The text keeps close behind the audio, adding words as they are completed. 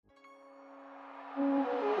What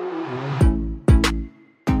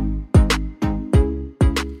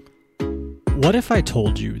if I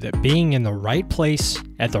told you that being in the right place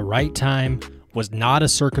at the right time was not a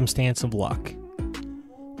circumstance of luck?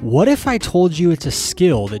 What if I told you it's a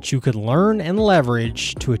skill that you could learn and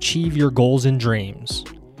leverage to achieve your goals and dreams?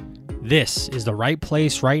 This is the Right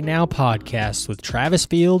Place Right Now podcast with Travis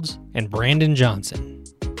Fields and Brandon Johnson.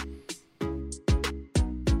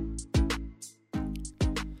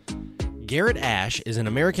 Garrett Ash is an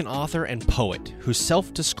American author and poet whose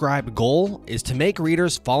self-described goal is to make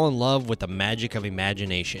readers fall in love with the magic of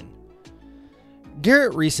imagination.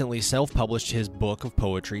 Garrett recently self-published his book of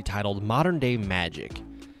poetry titled Modern Day Magic.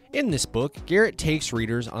 In this book, Garrett takes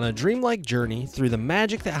readers on a dreamlike journey through the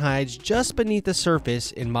magic that hides just beneath the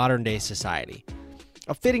surface in modern-day society.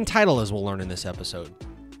 A fitting title, as we'll learn in this episode.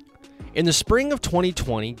 In the spring of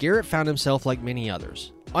 2020, Garrett found himself like many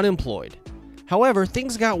others, unemployed. However,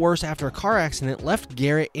 things got worse after a car accident left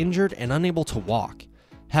Garrett injured and unable to walk.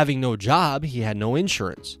 Having no job, he had no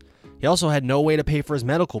insurance. He also had no way to pay for his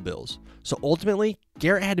medical bills. So ultimately,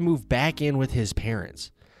 Garrett had to move back in with his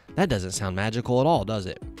parents. That doesn't sound magical at all, does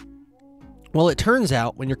it? Well, it turns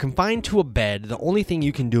out when you're confined to a bed, the only thing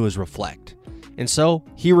you can do is reflect. And so,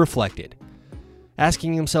 he reflected,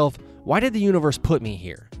 asking himself, why did the universe put me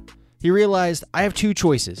here? He realized, I have two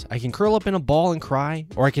choices. I can curl up in a ball and cry,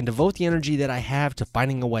 or I can devote the energy that I have to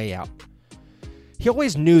finding a way out. He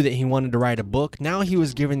always knew that he wanted to write a book. Now he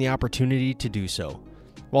was given the opportunity to do so.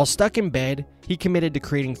 While stuck in bed, he committed to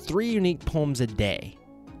creating 3 unique poems a day.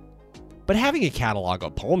 But having a catalog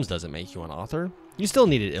of poems doesn't make you an author. You still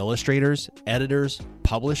needed illustrators, editors,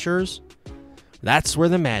 publishers. That's where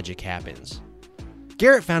the magic happens.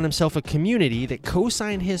 Garrett found himself a community that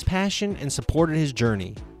co-signed his passion and supported his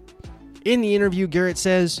journey. In the interview, Garrett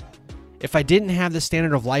says, if I didn't have the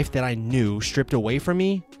standard of life that I knew stripped away from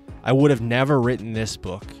me, I would have never written this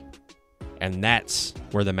book. And that's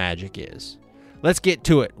where the magic is. Let's get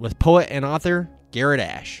to it with poet and author Garrett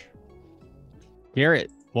Ash.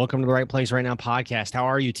 Garrett, welcome to the Right Place Right Now podcast. How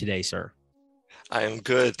are you today, sir? I am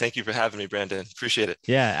good. Thank you for having me, Brandon. Appreciate it.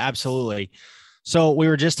 Yeah, absolutely. So we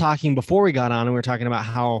were just talking before we got on, and we were talking about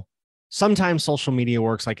how sometimes social media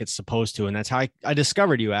works like it's supposed to. And that's how I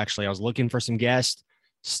discovered you, actually. I was looking for some guests,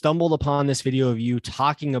 stumbled upon this video of you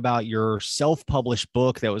talking about your self-published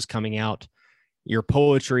book that was coming out, your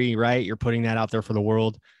poetry, right? You're putting that out there for the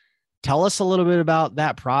world. Tell us a little bit about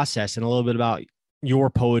that process and a little bit about your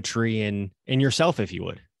poetry and yourself, if you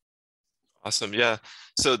would. Awesome. Yeah.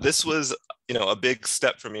 So this was, a big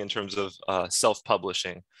step for me in terms of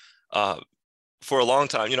self-publishing. For a long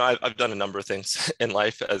time, I've done a number of things in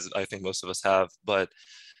life, as I think most of us have, but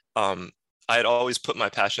I had always put my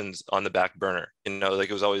passions on the back burner. Like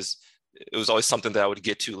it was always something that I would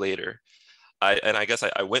get to later. I guess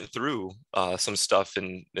I went through some stuff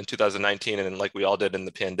in 2019, and like we all did in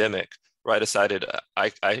the pandemic, where I decided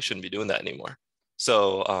I shouldn't be doing that anymore.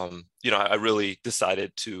 So, I really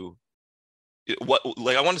decided I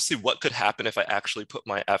wanted to see what could happen if I actually put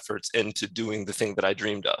my efforts into doing the thing that I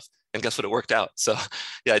dreamed of. And guess what? It worked out. So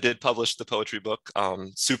yeah, I did publish the poetry book.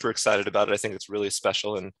 Super excited about it. I think it's really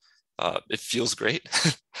special and it feels great.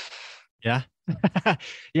 Yeah.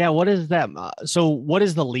 Yeah. What is that? So what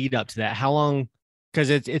is the lead up to that? How long? Because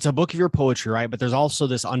it's a book of your poetry, right? But there's also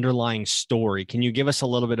this underlying story. Can you give us a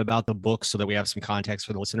little bit about the book so that we have some context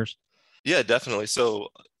for the listeners? Yeah, definitely. So,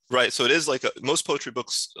 right. So it is like most poetry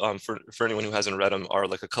books, for anyone who hasn't read them, are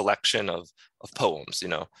like a collection of poems,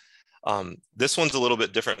 This one's a little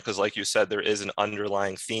bit different because, like you said, there is an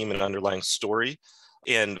underlying theme and underlying story.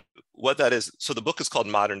 And what that is, so the book is called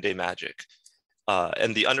Modern Day Magic.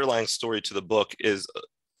 And the underlying story to the book is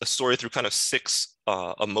a story through kind of 6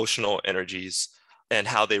 emotional energies and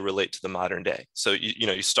how they relate to the modern day. So,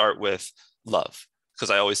 you start with love, because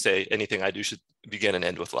I always say anything I do should begin and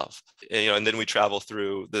end with love. And then we travel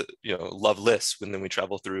through the, loveless, and then we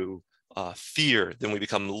travel through fear, then we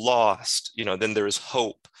become lost, then there is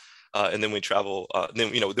hope. And then we travel,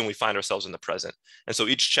 then we find ourselves in the present. And so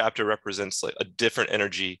each chapter represents like a different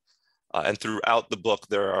energy. And throughout the book,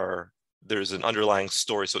 there's an underlying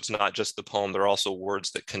story. So it's not just the poem, there are also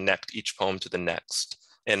words that connect each poem to the next.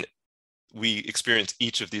 And we experience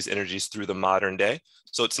each of these energies through the modern day.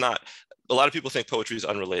 So it's not, a lot of people think poetry is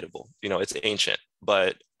unrelatable, it's ancient,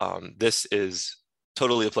 but this is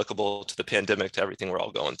totally applicable to the pandemic, to everything we're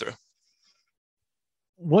all going through.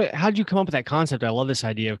 How did you come up with that concept? I love this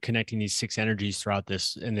idea of connecting these 6 energies throughout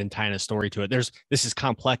this and then tying a story to it. This is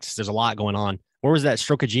complex. There's a lot going on. Where was that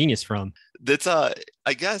stroke of genius from? That's I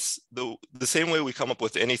guess the same way we come up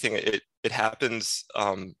with anything, it happens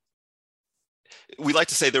we like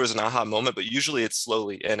to say there was an aha moment, but usually it's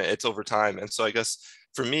slowly and it's over time. And so I guess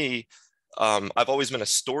for me, I've always been a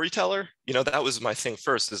storyteller. That was my thing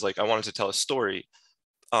first, is like I wanted to tell a story.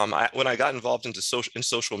 When I got involved in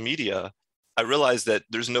social media, I realized that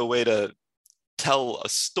there's no way to tell a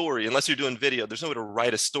story unless you're doing video. There's no way to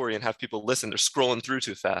write a story and have people listen. They're scrolling through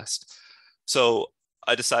too fast. So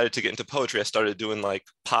I decided to get into poetry. I started doing like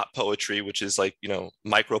pop poetry, which is like,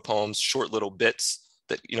 micro poems, short little bits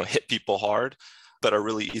that, hit people hard, but are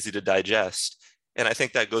really easy to digest. And I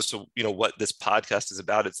think that goes to, what this podcast is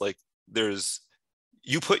about. It's like,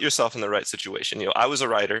 you put yourself in the right situation. I was a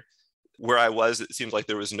writer. Where I was, it seemed like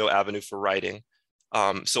there was no avenue for writing.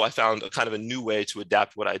 So I found a kind of a new way to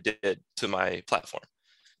adapt what I did to my platform.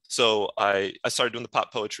 So I started doing the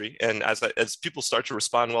pop poetry, and as people start to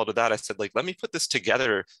respond well to that, I said, like, let me put this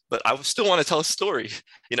together, but I still want to tell a story,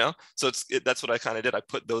 So that's what I kind of did. I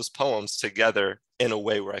put those poems together in a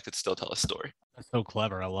way where I could still tell a story. That's so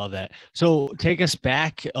clever. I love that. So take us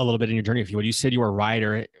back a little bit in your journey, if you would. You said you were a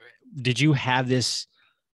writer. Did you have this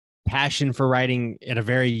passion for writing at a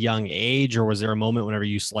very young age, or was there a moment whenever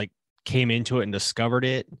you like came into it and discovered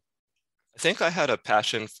it? I think I had a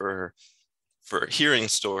passion for hearing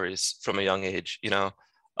stories from a young age,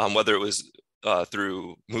 whether it was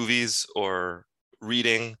through movies or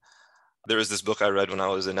reading. There was this book I read when I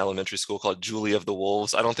was in elementary school called Julie of the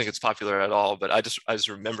Wolves. I don't think it's popular at all, but I just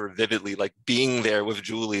remember vividly like being there with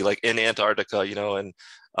Julie, like in Antarctica, and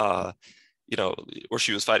where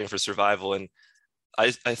she was fighting for survival. And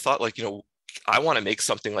I thought, like, I want to make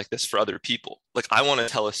something like this for other people. Like, I want to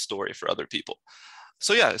tell a story for other people.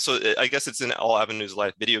 So yeah, I guess it's in all avenues of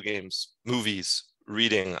life: video games, movies,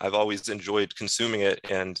 reading. I've always enjoyed consuming it,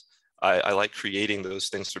 and I like creating those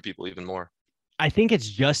things for people even more. I think it's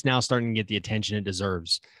just now starting to get the attention it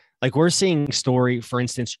deserves. Like, we're seeing story, for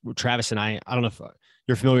instance, Travis and I don't know if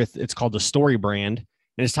you're familiar with, it's called the Story Brand.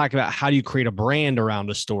 And it's talking about how do you create a brand around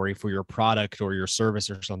a story for your product or your service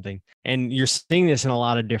or something. And you're seeing this in a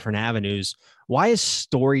lot of different avenues. Why is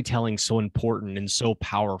storytelling so important and so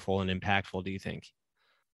powerful and impactful, do you think?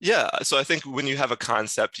 Yeah, so I think when you have a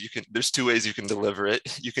concept, there's two ways you can deliver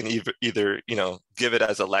it. You can either give it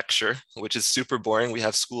as a lecture, which is super boring. We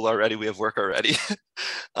have school already, we have work already.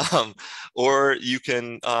 Or you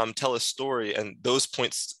can tell a story, and those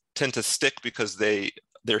points tend to stick because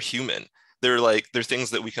they're human. They're things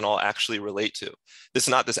that we can all actually relate to. This is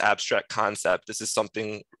not this abstract concept. This is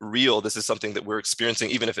something real. This is something that we're experiencing,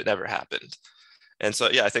 even if it never happened. And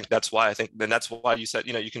so, yeah, I think that's why that's why you said,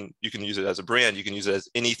 you can use it as a brand. You can use it as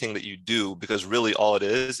anything that you do, because really all it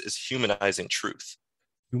is humanizing truth.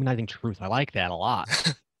 Humanizing truth. I like that a lot.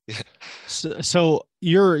 Yeah. So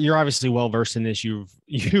you're obviously well-versed in this.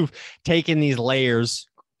 You've taken these layers,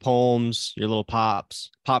 poems, your little pop,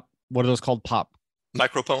 what are those called?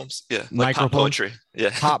 Micro poems. Yeah. Like pop poetry.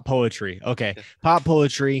 Yeah. Pop poetry. Okay. Yeah. Pop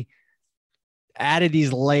poetry, added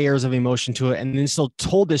these layers of emotion to it, and then still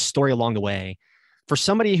told this story along the way. For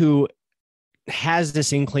somebody who has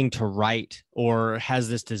this inkling to write or has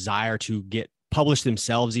this desire to get published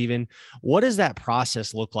themselves, even, what does that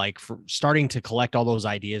process look like for starting to collect all those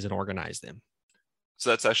ideas and organize them? So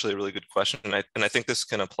that's actually a really good question. And I think this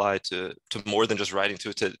can apply to more than just writing,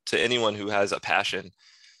 to anyone who has a passion.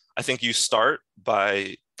 I think you start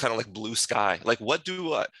by kind of like blue sky. Like, what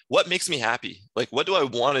makes me happy? Like, what do I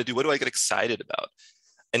want to do? What do I get excited about?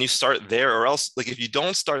 And you start there, or else, like, if you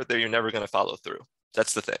don't start there, you're never going to follow through.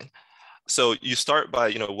 That's the thing. So you start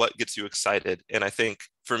by, what gets you excited. And I think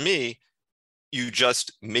for me, you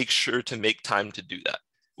just make sure to make time to do that,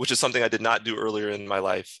 which is something I did not do earlier in my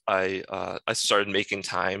life. I started making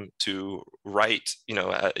time to write,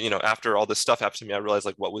 after all this stuff happened to me, I realized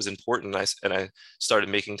like what was important. And I started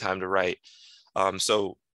making time to write.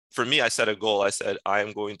 So for me, I set a goal. I said, I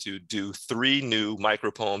am going to do 3 new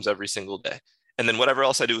micro poems every single day. And then whatever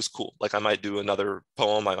else I do is cool. Like, I might do another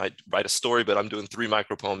poem, I might write a story, but I'm doing 3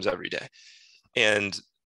 micro poems every day. And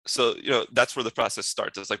so, that's where the process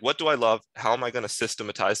starts. It's like, what do I love? How am I going to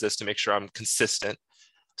systematize this to make sure I'm consistent?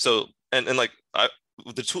 So, and like, I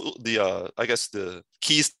guess the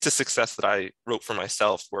keys to success that I wrote for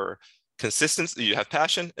myself were consistency. You have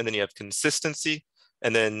passion, and then you have consistency,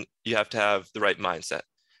 and then you have to have the right mindset.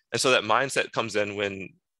 And so that mindset comes in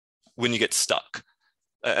when you get stuck.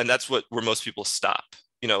 And that's where most people stop.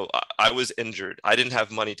 I was injured. I didn't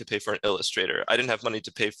have money to pay for an illustrator. I didn't have money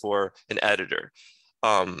to pay for an editor.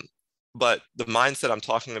 But the mindset I'm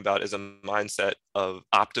talking about is a mindset of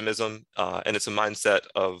optimism, and it's a mindset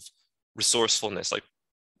of resourcefulness. Like,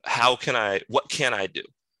 what can I do?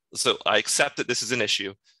 So I accept that this is an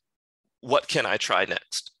issue. What can I try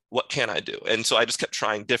next? what can I do? And so I just kept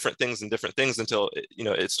trying different things until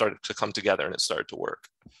it started to come together and it started to work.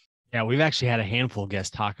 Yeah, we've actually had a handful of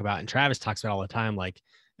guests talk about, and Travis talks about all the time. Like,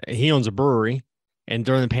 he owns a brewery, and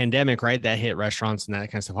during the pandemic, right, that hit restaurants and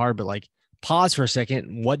that kind of stuff hard. But like, pause for a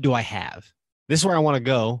second. What do I have? This is where I want to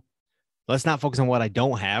go. Let's not focus on what I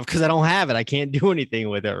don't have, because I don't have it. I can't do anything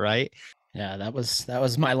with it, right? Yeah, that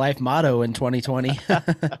was my life motto in 2020.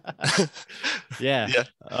 Yeah,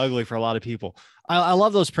 ugly for a lot of people. I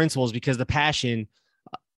love those principles because the passion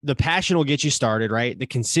will get you started, right? The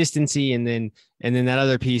consistency, and then that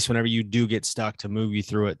other piece, whenever you do get stuck, to move you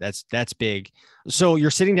through it. That's big. So you're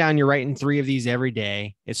sitting down, you're writing 3 of these every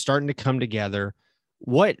day. It's starting to come together.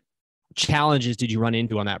 What challenges did you run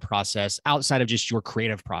into on that process outside of just your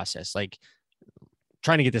creative process? Like,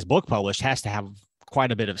 trying to get this book published has to have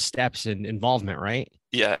quite a bit of steps and involvement, right?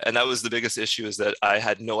 Yeah. And that was the biggest issue, is that I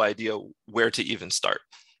had no idea where to even start,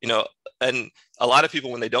 and a lot of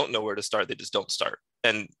people, when they don't know where to start, they just don't start.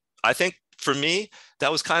 And I think for me,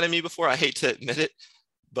 that was kind of me before. I hate to admit it,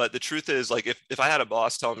 but the truth is, like, if I had a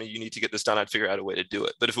boss telling me you need to get this done, I'd figure out a way to do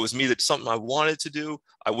it. But if it was me, that's something I wanted to do,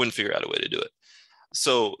 I wouldn't figure out a way to do it.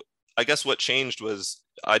 So I guess what changed was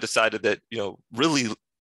I decided that, really,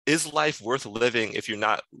 is life worth living if you're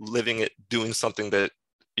not living it doing something that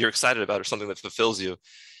you're excited about or something that fulfills you?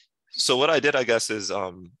 So what I did, I guess, is,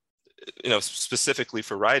 specifically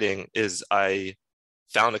for writing, is I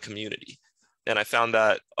found a community. And I found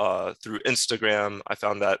that through Instagram. I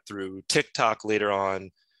found that through TikTok later on.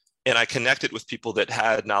 And I connected with people that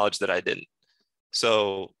had knowledge that I didn't.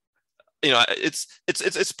 So,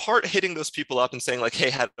 it's part hitting those people up and saying, like,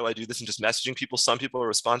 hey, how do I do this? And just messaging people. Some people are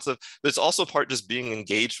responsive, but it's also part just being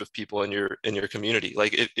engaged with people in your community.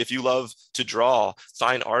 Like, if you love to draw,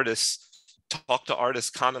 find artists, talk to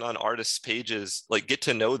artists, comment on artists' pages, like, get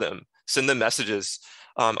to know them, send them messages.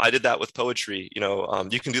 I did that with poetry.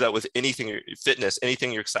 You can do that with anything, fitness,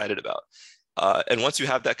 anything you're excited about. And once you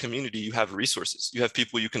have that community, you have resources. You have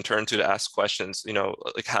people you can turn to ask questions,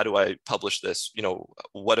 like, how do I publish this?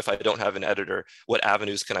 What if I don't have an editor? What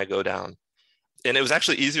avenues can I go down? And it was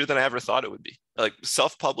actually easier than I ever thought it would be. Like,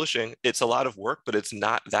 self-publishing, it's a lot of work, but it's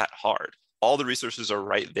not that hard. All the resources are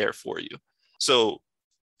right there for you. So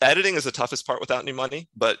editing is the toughest part without any money.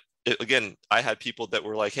 But again, I had people that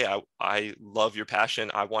were like, hey, I love your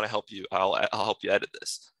passion. I want to help you. I'll help you edit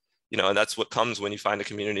this. And that's what comes when you find a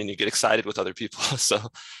community and you get excited with other people. So,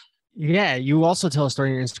 yeah, you also tell a story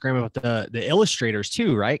on your Instagram about the illustrators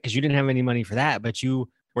too, right? Because you didn't have any money for that, but you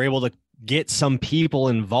were able to get some people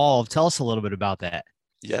involved. Tell us a little bit about that.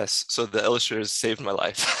 Yes. So the illustrators saved my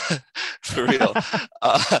life for real.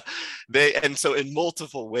 And so in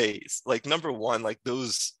multiple ways, like, number one, like,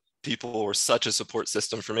 those people were such a support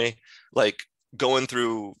system for me, like, going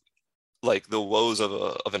through, like, the woes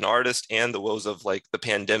of an artist and the woes of, like, the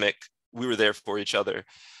pandemic. We were there for each other.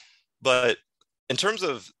 But in terms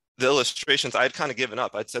of the illustrations, I had kind of given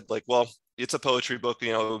up. I'd said, like, well, it's a poetry book.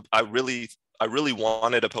 I really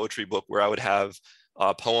wanted a poetry book where I would have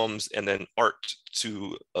poems and then art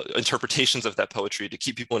to interpretations of that poetry to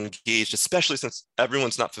keep people engaged, especially since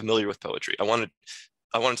everyone's not familiar with poetry. I wanted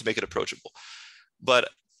to make it approachable. But,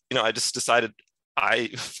 I just decided,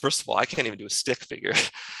 first of all, I can't even do a stick figure.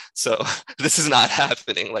 So this is not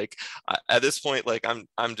happening. Like, at this point, like, I'm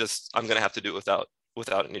going to have to do it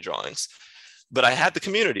without any drawings. But I had the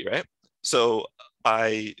community, right? So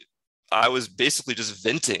I was basically just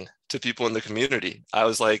venting to people in the community. I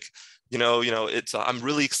was like, it's I'm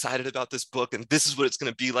really excited about this book, and this is what it's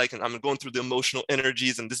going to be like, and I'm going through the emotional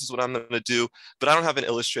energies, and this is what I'm going to do. But I don't have an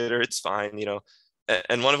illustrator. It's fine,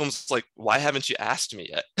 And one of them was like, why haven't you asked me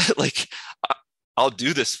yet? Like, I'll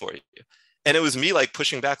do this for you. And it was me, like,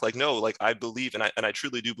 pushing back, like, no, like, I believe, and I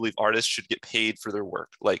truly do believe artists should get paid for their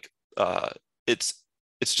work. Like, it's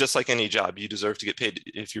just like any job. You deserve to get paid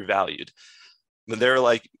if you're valued. But they're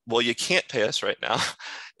like, well, you can't pay us right now.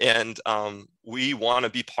 And we want to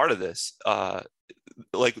be part of this.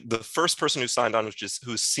 Like, the first person who signed on,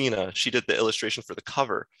 who's Sina. She did the illustration for the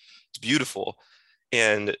cover. It's beautiful.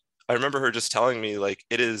 And I remember her just telling me, like,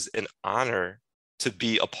 it is an honor to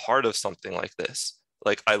be a part of something like this.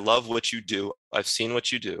 Like, I love what you do. I've seen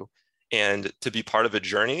what you do. And to be part of a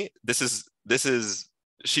journey, this is,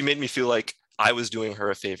 she made me feel like I was doing her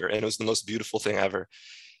a favor. And it was the most beautiful thing ever.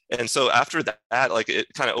 And so after that, like, it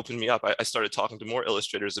kind of opened me up. I started talking to more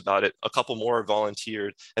illustrators about it. A couple more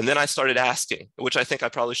volunteered. And then I started asking, which I think I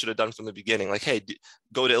probably should have done from the beginning. Like, hey,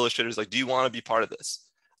 go to illustrators. Like, do you want to be part of this?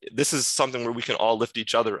 This is something where we can all lift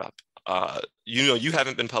each other up. You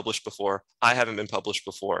haven't been published before. I haven't been published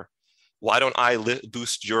before. Why don't I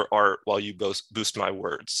boost your art while you boost my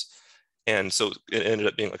words? And so it ended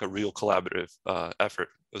up being like a real collaborative effort.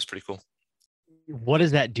 it was pretty cool. What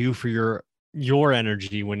does that do for your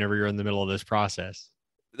energy whenever you're in the middle of this process?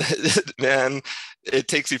 Man, it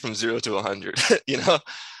takes you from 0 to 100, you know?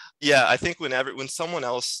 Yeah, I think when someone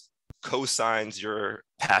else co-signs your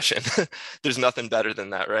passion, there's nothing better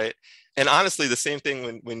than that, right? And honestly, the same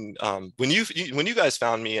thing when you guys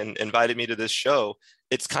found me and invited me to this show,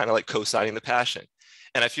 it's kind of like co-signing the passion.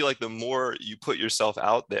 And I feel like the more you put yourself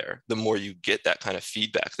out there, the more you get that kind of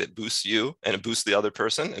feedback that boosts you and it boosts the other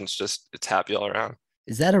person. And it's happy all around.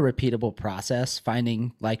 Is that a repeatable process,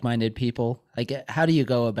 finding like-minded people? Like, how do you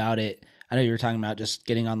go about it? I know you were talking about just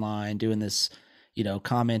getting online, doing this,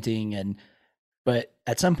 commenting, but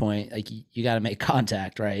at some point, like, you got to make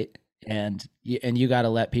contact, right? And you got to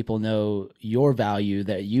let people know your value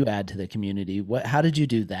that you add to the community. How did you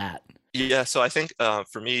do that? Yeah, so I think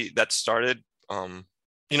for me that started,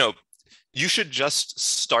 you know, you should just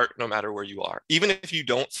start no matter where you are, even if you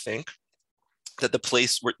don't think that the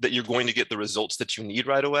place that you're going to get the results that you need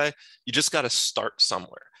right away. You just got to start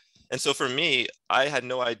somewhere. And so for me, I had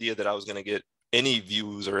no idea that I was going to get any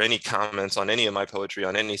views or any comments on any of my poetry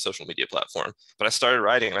on any social media platform, but I started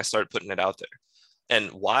writing and I started putting it out there. And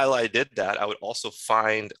while I did that, I would also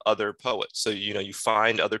find other poets. So, you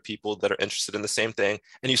find other people that are interested in the same thing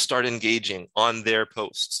and you start engaging on their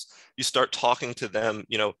posts. You start talking to them,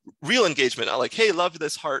 real engagement, not like, hey, love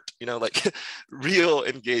this heart, like real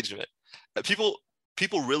engagement. People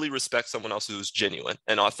really respect someone else who's genuine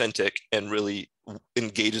and authentic and really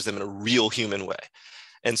engages them in a real human way.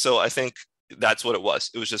 And so I think that's what it was.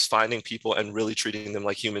 It was just finding people and really treating them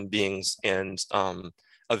like human beings. And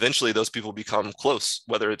eventually those people become close,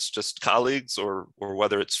 whether it's just colleagues or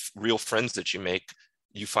whether it's real friends that you make.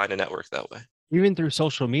 You find a network that way. Even through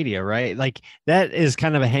social media, right? Like that is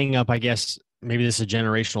kind of a hang up, I guess. Maybe this is a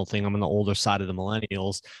generational thing. I'm on the older side of the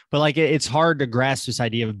millennials, but like it's hard to grasp this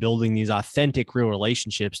idea of building these authentic, real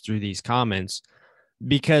relationships through these comments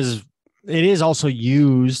because it is also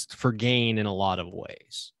used for gain in a lot of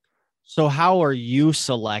ways. So how are you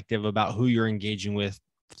selective about who you're engaging with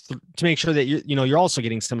to make sure that you're also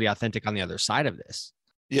getting somebody authentic on the other side of this?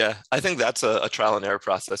 Yeah, I think that's a trial and error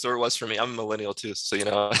process, or it was for me. I'm a millennial too, so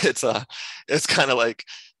it's kind of like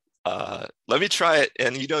let me try it.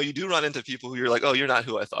 And you do run into people who you're like, oh, you're not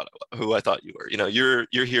who I thought you were.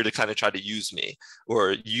 You're here to kind of try to use me,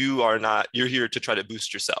 or you're here to try to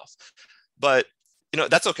boost yourself. But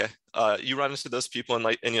that's okay. You run into those people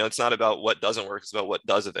and it's not about what doesn't work, it's about what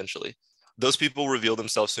does eventually. Those people reveal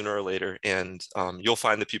themselves sooner or later, and you'll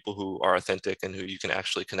find the people who are authentic and who you can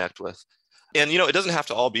actually connect with. And it doesn't have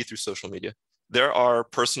to all be through social media. There are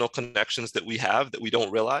personal connections that we have that we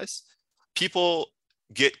don't realize. People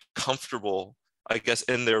get comfortable, I guess,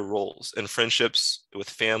 in their roles and friendships with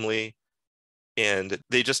family, and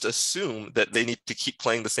they just assume that they need to keep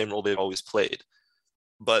playing the same role they've always played.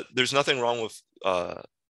 But there's nothing wrong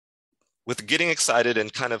with getting excited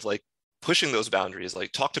and kind of like pushing those boundaries.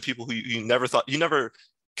 Like talk to people who you never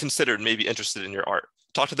considered maybe interested in your art.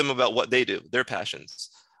 Talk to them about what they do, their passions.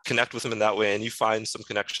 Connect with them in that way, and you find some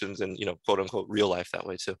connections in quote unquote real life that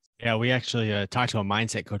way too. Yeah, we actually talked to a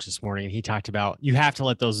mindset coach this morning, and he talked about you have to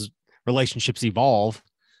let those relationships evolve.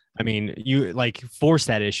 I mean, you like force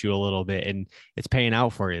that issue a little bit, and it's paying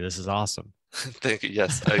out for you. This is awesome. Thank you.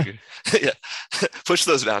 Yes, I agree. Yeah, push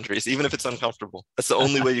those boundaries, even if it's uncomfortable. That's the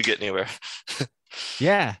only way you get anywhere.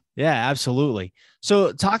 Yeah, absolutely.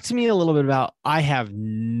 So, talk to me a little bit about. I have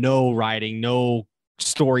no writing, no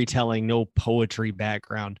storytelling, no poetry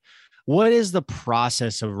background. What is the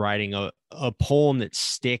process of writing a poem that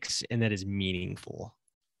sticks and that is meaningful?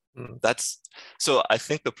 So I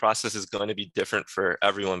think the process is going to be different for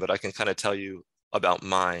everyone, but I can kind of tell you about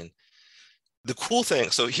mine. The cool thing,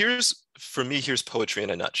 so here's poetry in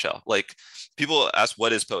a nutshell. Like people ask,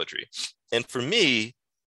 what is poetry? And for me,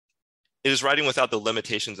 it is writing without the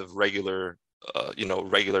limitations of regular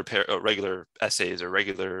essays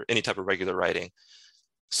or any type of regular writing.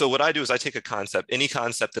 So what I do is I take any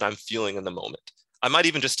concept that I'm feeling in the moment. I might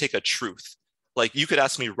even just take a truth. Like you could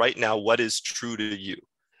ask me right now, what is true to you?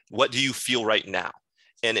 What do you feel right now?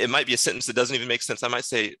 And it might be a sentence that doesn't even make sense. I might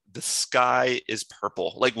say, the sky is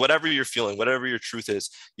purple. Like whatever you're feeling, whatever your truth is,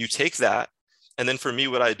 you take that. And then for me,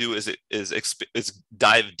 what I do is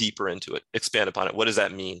dive deeper into it, expand upon it. What does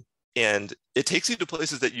that mean? And it takes you to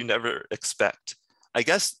places that you never expect. I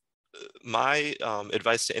guess my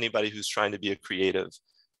advice to anybody who's trying to be a creative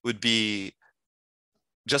would be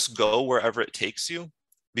just go wherever it takes you,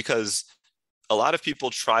 because a lot of people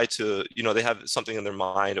try to, they have something in their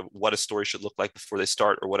mind of what a story should look like before they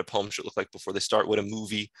start, or what a poem should look like before they start, what a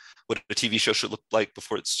movie, what a TV show should look like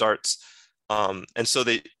before it starts. And so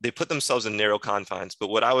they put themselves in narrow confines. But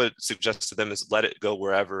what I would suggest to them is let it go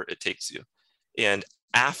wherever it takes you. And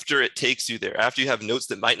after it takes you there, after you have notes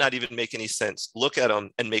that might not even make any sense, look at them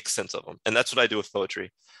and make sense of them. And that's what I do with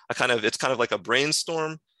poetry. It's kind of like a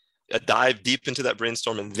brainstorm, a dive deep into that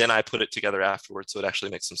brainstorm, and then I put it together afterwards so it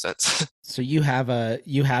actually makes some sense. So you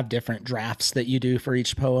have different drafts that you do for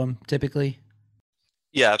each poem typically?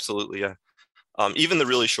 Yeah, absolutely. Yeah. Even the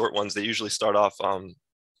really short ones, they usually start off,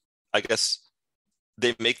 I guess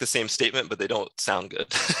they make the same statement, but they don't sound good.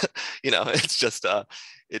 It's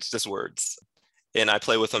just words. And I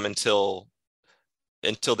play with them until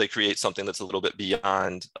they create something that's a little bit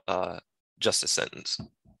beyond just a sentence.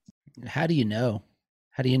 How do you know?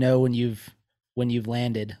 How do you know when you've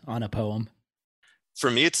landed on a poem?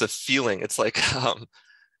 For me, it's a feeling. It's like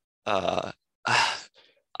I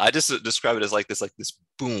just describe it as like this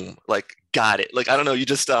boom, like got it. Like I don't know, you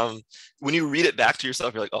just when you read it back to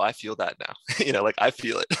yourself, you're like, oh, I feel that now. Like I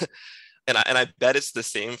feel it. And I bet it's the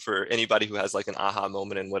same for anybody who has like an aha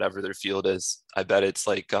moment in whatever their field is. I bet it's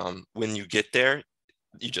like when you get there,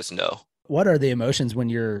 you just know. What are the emotions when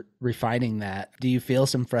you're refining that? Do you feel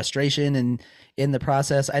some frustration in the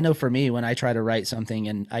process? I know for me, when I try to write something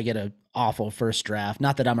and I get an awful first draft,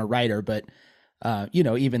 not that I'm a writer, but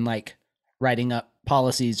even like writing up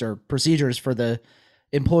policies or procedures for the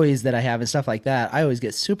employees that I have and stuff like that, I always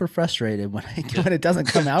get super frustrated when it doesn't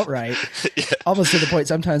come out right. Yeah. Almost to the point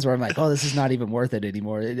sometimes where I'm like, oh, this is not even worth it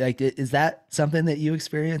anymore. Like, is that something that you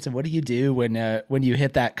experience? And what do you do when you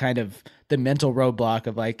hit that kind of the mental roadblock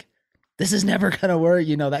of like, this is never going to work,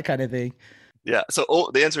 that kind of thing? Yeah.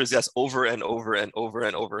 So the answer is yes, over and over and over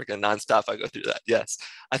and over again, nonstop. I go through that. Yes.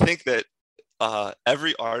 I think that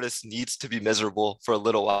every artist needs to be miserable for a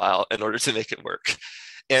little while in order to make it work.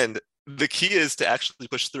 And the key is to actually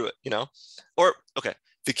push through it,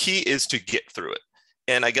 the key is to get through it.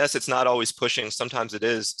 And I guess it's not always pushing. Sometimes it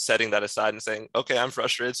is setting that aside and saying, okay, I'm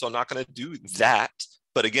frustrated, so I'm not going to do that.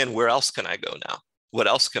 But again, where else can I go now? What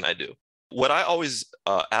else can I do? What I always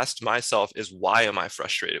asked myself is, why am I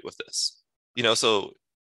frustrated with this?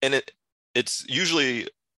 It's usually,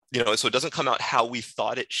 so it doesn't come out how we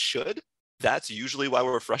thought it should. That's usually why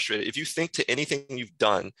we're frustrated. If you think to anything you've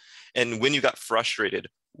done, and when you got frustrated,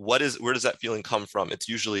 where does that feeling come from? It's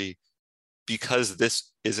usually because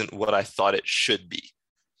this isn't what I thought it should be.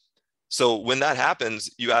 So when that happens,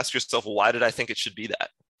 you ask yourself, why did I think it should be that?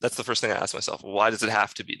 That's the first thing I ask myself. Why does it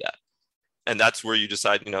have to be that? And that's where you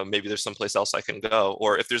decide, maybe there's someplace else I can go.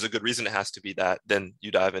 Or if there's a good reason it has to be that, then you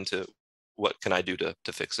dive into what can I do to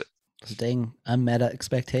fix it? Staying unmet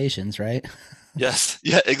expectations, right? Yes.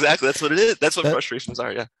 Yeah, exactly. That's what it is. That's what frustrations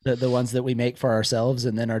are. Yeah. The ones that we make for ourselves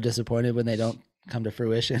and then are disappointed when they don't come to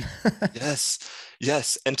fruition.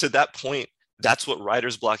 Yes. And to that point, that's what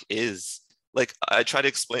writer's block is. Like I try to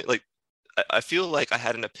explain, like, I feel like I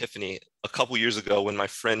had an epiphany a couple years ago when my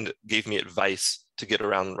friend gave me advice to get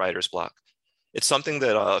around writer's block. It's something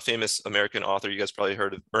that a famous American author, you guys probably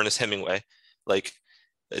heard of, Ernest Hemingway, like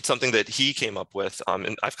it's something that he came up with.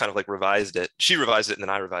 And I've kind of like revised it. She revised it and then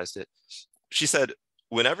I revised it. She said,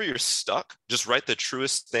 whenever you're stuck, just write the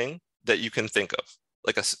truest thing that you can think of,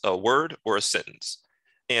 like a word or a sentence.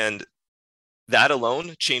 And that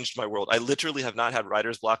alone changed my world. I literally have not had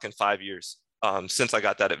writer's block in 5 years since I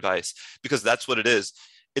got that advice, because that's what it is.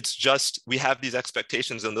 It's just, we have these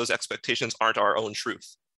expectations and those expectations aren't our own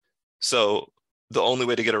truth. So the only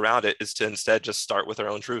way to get around it is to instead just start with our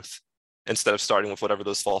own truth instead of starting with whatever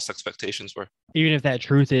those false expectations were. Even if that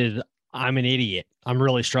truth is, I'm an idiot, I'm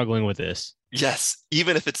really struggling with this. Yes,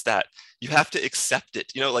 even if it's that, you have to accept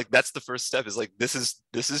it. Like that's the first step, is like, this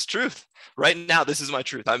is truth. Right now, this is my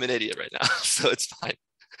truth. I'm an idiot right now. So it's fine.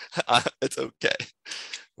 It's okay.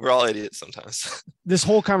 We're all idiots sometimes. This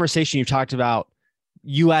whole conversation, you talked about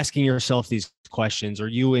you asking yourself these questions, or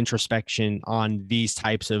you introspection on these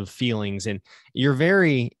types of feelings, and you're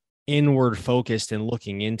very inward focused and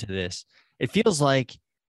looking into this. It feels like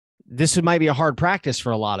this might be a hard practice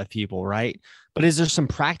for a lot of people, right? But is there some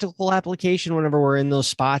practical application whenever we're in those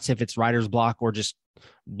spots, if it's writer's block or just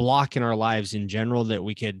block in our lives in general, that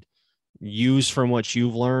we could use from what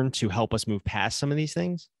you've learned to help us move past some of these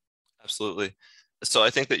things? Absolutely. So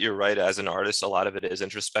I think that you're right. As an artist, a lot of it is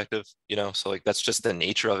introspective, so like that's just the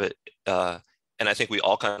nature of it. And I think we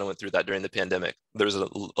all kind of went through that during the pandemic. There's a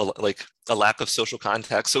lack of social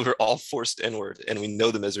contact. So we're all forced inward, and we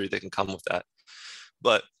know the misery that can come with that.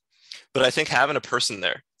 But I think having a person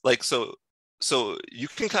there, like, so you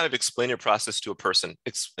can kind of explain your process to a person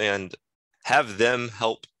and have them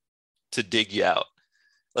help to dig you out.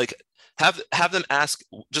 Like have them ask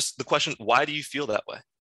just the question, why do you feel that way?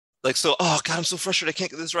 Like, so, oh God, I'm so frustrated, I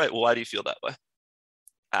can't get this right. Well, why do you feel that way?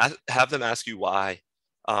 have them ask you why.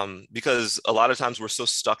 Because a lot of times we're so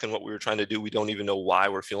stuck in what we were trying to do, we don't even know why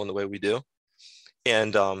we're feeling the way we do.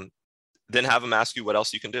 And then have them ask you what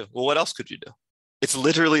else you can do. Well, what else could you do? It's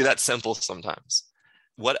literally that simple sometimes.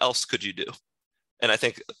 What else could you do? And I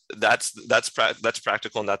think that's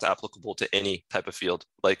practical, and that's applicable to any type of field.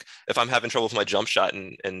 Like if I'm having trouble with my jump shot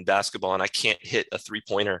in basketball and I can't hit a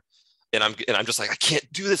 3-pointer, and I'm just like, I can't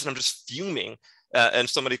do this, and I'm just fuming. And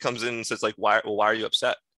somebody comes in and says like, why are you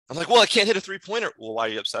upset? I'm like, well, I can't hit a 3-pointer. Well, why are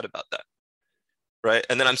you upset about that? Right.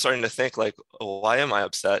 And then I'm starting to think like, oh, why am I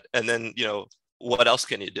upset? And then, what else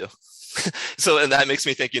can you do? So, and that makes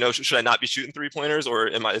me think, should I not be shooting 3-pointers, or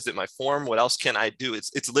is it my form? What else can I do?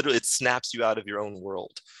 It's literally, it snaps you out of your own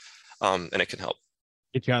world. And it can help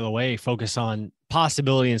get you out of the way, focus on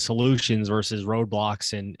possibility and solutions versus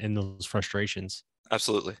roadblocks and those frustrations.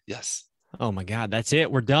 Absolutely. Yes. Oh my God. That's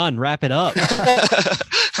it. We're done. Wrap it up.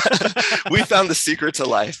 We found the secret to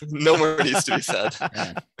life. No more needs to be said.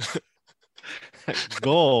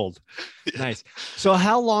 Gold. Nice. So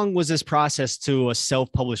how long was this process to a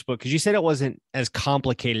self-published book? Because you said it wasn't as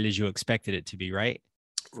complicated as you expected it to be, right?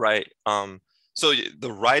 Right. So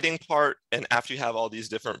the writing part, and after you have all these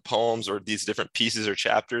different poems or these different pieces or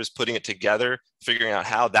chapters, putting it together, figuring out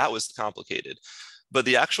how, that was complicated. But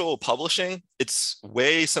the actual publishing, it's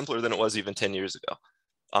way simpler than it was even 10 years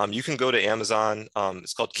ago. You can go to Amazon.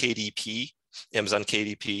 It's called KDP, Amazon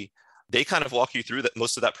KDP. They kind of walk you through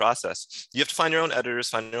most of that process. You have to find your own editors,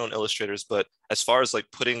 find your own illustrators. But as far as like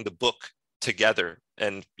putting the book together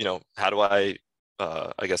and, how do I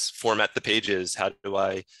guess, format the pages? How do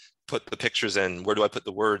I put the pictures in? Where do I put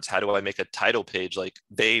the words? How do I make a title page? Like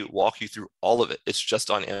they walk you through all of it. It's just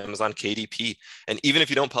on Amazon KDP. And even if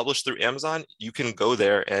you don't publish through Amazon, you can go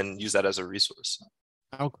there and use that as a resource.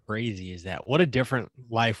 How crazy is that? What a different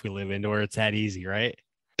life we live in where it's that easy, right?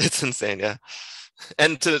 It's insane. Yeah.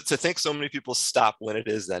 And to think so many people stop when it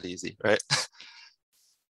is that easy, right?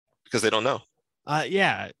 Because they don't know.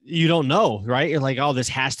 Yeah, you don't know, right? You're like, oh, this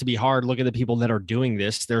has to be hard. Look at the people that are doing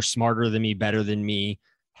this. They're smarter than me, better than me,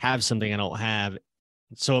 have something I don't have.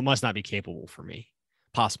 So it must not be possible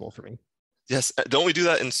for me. Yes. Don't we do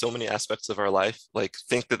that in so many aspects of our life? Like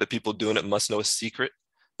think that the people doing it must know a secret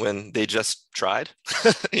when they just tried,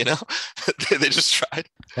 they just tried.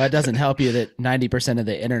 Well, it doesn't help you that 90% of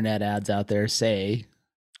the internet ads out there say,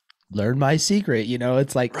 learn my secret.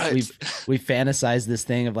 It's like right. we fantasize this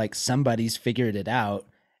thing of like somebody's figured it out,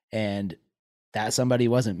 and that somebody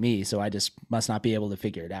wasn't me. So I just must not be able to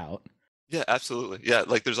figure it out. Yeah, absolutely. Yeah.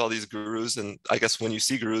 Like there's all these gurus, and I guess when you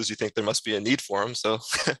see gurus, you think there must be a need for them. So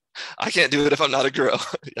I can't do it if I'm not a guru.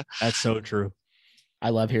 Yeah. That's so true. I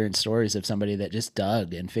love hearing stories of somebody that just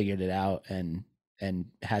dug and figured it out and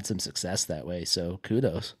had some success that way. So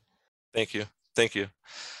kudos. Thank you.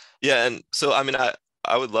 Yeah. And so,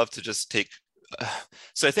 I would love to just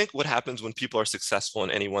so I think what happens when people are successful in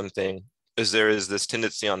any one thing is there is this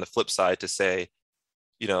tendency on the flip side to say,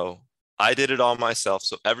 I did it all myself,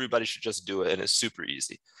 so everybody should just do it. And it's super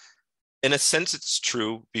easy. In a sense, it's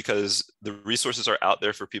true because the resources are out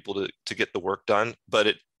there for people to get the work done.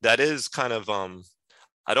 But that is kind of,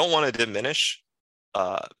 I don't want to diminish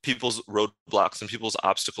people's roadblocks and people's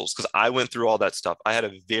obstacles, because I went through all that stuff. I had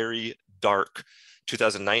a very dark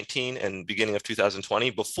 2019 and beginning of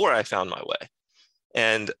 2020 before I found my way.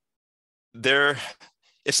 And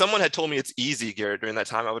if someone had told me it's easy, Garrett, during that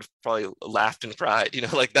time, I would have probably laughed and cried,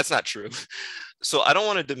 like that's not true. So I don't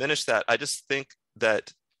want to diminish that. I just think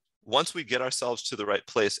that once we get ourselves to the right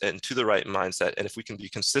place and to the right mindset, and if we can be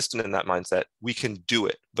consistent in that mindset, we can do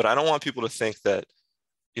it. But I don't want people to think that,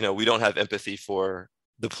 we don't have empathy for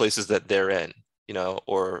the places that they're in,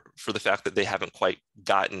 or for the fact that they haven't quite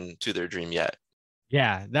gotten to their dream yet.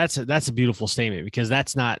 Yeah, that's a beautiful statement, because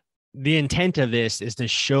that's not the intent of this, is to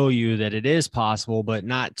show you that it is possible, but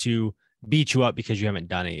not to beat you up because you haven't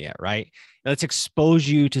done it yet, right? Let's expose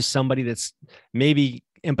you to somebody that's maybe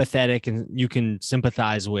empathetic and you can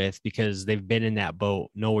sympathize with because they've been in that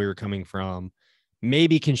boat, know where you're coming from,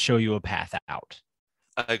 maybe can show you a path out.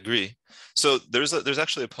 I agree. So there's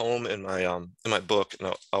actually a poem in my book,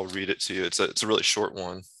 and I'll read it to you. It's a really short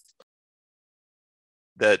one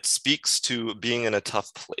that speaks to being in a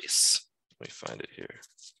tough place. Let me find it here.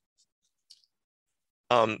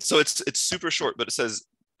 So it's super short, but it says,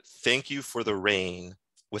 "Thank you for the rain.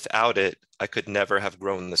 Without it, I could never have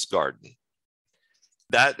grown this garden."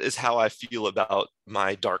 That is how I feel about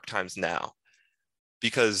my dark times now,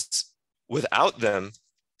 because without them,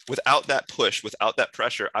 without that push, without that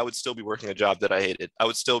pressure, I would still be working a job that I hated. I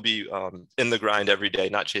would still be in the grind every day,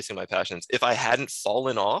 not chasing my passions. If I hadn't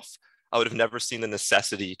fallen off, I would have never seen the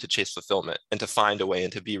necessity to chase fulfillment and to find a way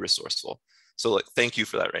and to be resourceful. So like, thank you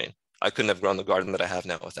for that rain. I couldn't have grown the garden that I have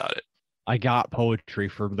now without it. I got poetry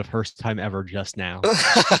for the first time ever just now.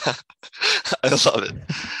 I love it.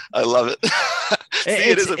 I love it. See,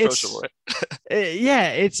 it is approachable.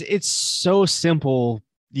 Yeah, it's so simple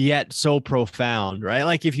yet so profound, right?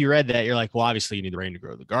 Like if you read that, you're like, well, obviously you need the rain to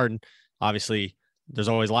grow the garden. Obviously, there's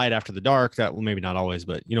always light after the dark. That, well, maybe not always,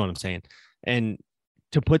 but you know what I'm saying. And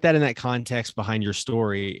to put that in that context behind your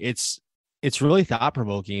story, it's really thought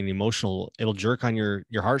provoking and emotional. It'll jerk on your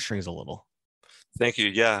heartstrings a little. Thank you.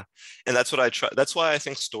 Yeah. And that's what I try. That's why I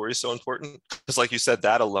think story is so important. Because like you said,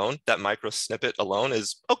 that alone, that micro snippet alone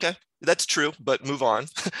is okay. That's true, but move on.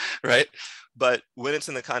 Right. But when it's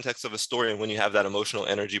in the context of a story and when you have that emotional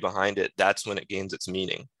energy behind it, that's when it gains its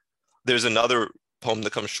meaning. There's another poem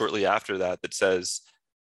that comes shortly after that that says,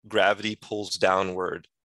 gravity pulls downward,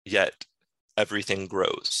 yet everything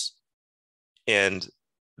grows. And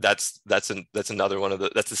that's another one of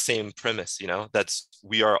that's the same premise, you know,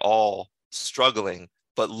 we are all struggling,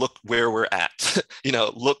 but look where we're at. You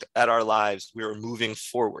know, look at our lives, we're moving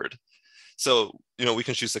forward. So, you know, we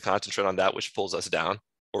can choose to concentrate on that which pulls us down,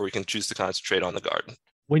 or we can choose to concentrate on the garden.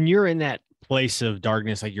 When you're in that place of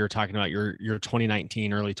darkness, like you're talking about your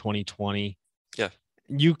 2019, early 2020, yeah,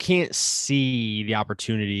 you can't see the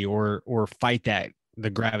opportunity or fight the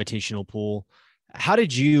gravitational pull. How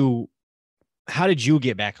did you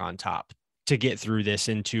get back on top to get through this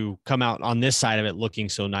and to come out on this side of it looking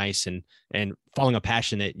so nice and following a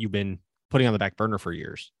passion that you've been putting on the back burner for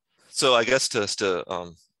years? So I guess to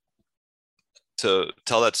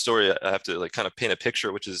tell that story, I have to like kind of paint a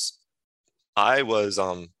picture, which is I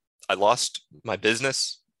lost my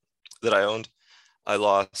business that I owned. I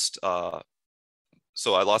lost my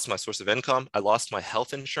source of income. I lost my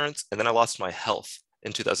health insurance, and then I lost my health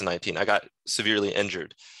in 2019. I got severely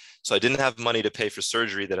injured. So I didn't have money to pay for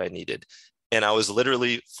surgery that I needed. And I was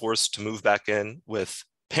literally forced to move back in with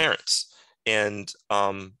parents. And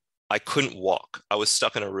I couldn't walk. I was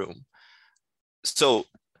stuck in a room. So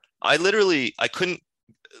I couldn't,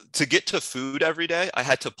 to get to food every day, I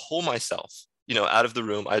had to pull myself, you know, out of the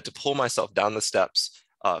room. I had to pull myself down the steps,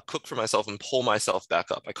 cook for myself and pull myself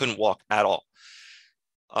back up. I couldn't walk at all.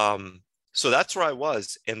 So that's where I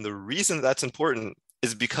was. And the reason that's important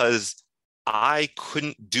is because I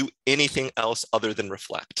couldn't do anything else other than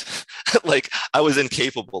reflect. Like I was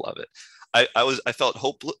incapable of it. I felt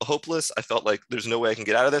hopeless. I felt like there's no way I can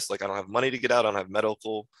get out of this. Like I don't have money to get out. I don't have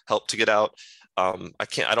medical help to get out. I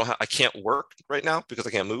can't work right now because I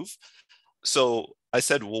can't move. So I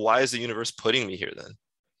said, well, why is the universe putting me here then?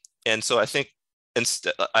 And so I think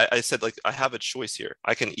instead, I said, like, I have a choice here.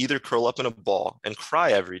 I can either curl up in a ball and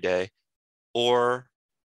cry every day, or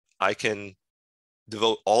I can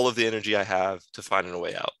devote all of the energy I have to finding a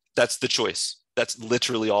way out. That's the choice. That's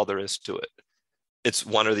literally all there is to it. It's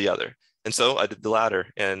one or the other. And so I did the latter.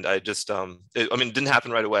 And I just, it didn't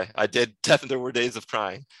happen right away. Definitely there were days of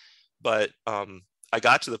crying, but I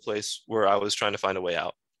got to the place where I was trying to find a way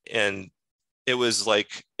out. And it was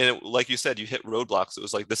like, like you said, you hit roadblocks. It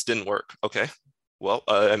was like, this didn't work. Okay, well,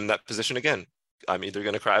 I'm in that position again. I'm either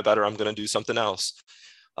going to cry about it or I'm going to do something else.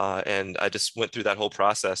 And I just went through that whole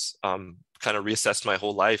process, kind of reassessed my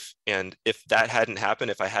whole life. And if that hadn't happened,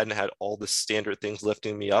 if I hadn't had all the standard things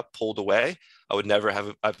lifting me up, pulled away, I've never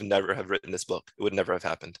have written this book. It would never have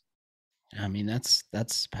happened. I mean, that's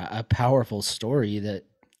a powerful story that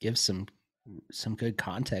gives some good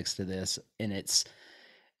context to this. And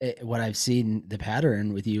what I've seen the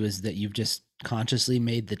pattern with you is that you've just consciously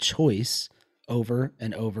made the choice over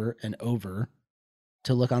and over and over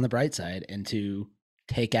to look on the bright side and to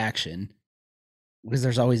take action, because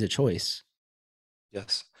there's always a choice.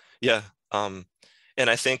 Yes. Yeah. And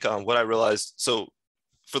I think what I realized, so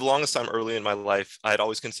for the longest time early in my life, I had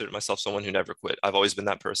always considered myself someone who never quit. I've always been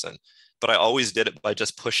that person, but I always did it by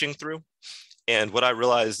just pushing through. And what I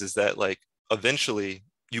realized is that, like, eventually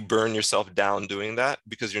you burn yourself down doing that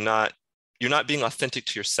because you're not being authentic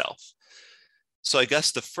to yourself. So I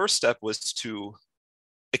guess the first step was to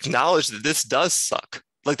acknowledge that this does suck.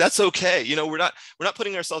 Like, that's okay. You know, we're not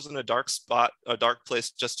putting ourselves in a dark spot, a dark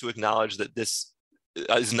place, just to acknowledge that this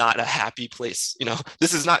is not a happy place. You know,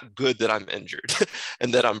 this is not good that I'm injured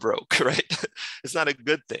and that I'm broke, right? It's not a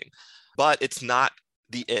good thing, but it's not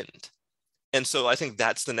the end. And so I think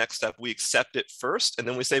that's the next step. We accept it first, and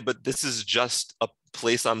then we say, but this is just a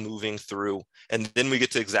place I'm moving through. And then we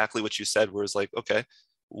get to exactly what you said, where it's like, okay,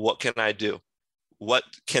 what can I do? What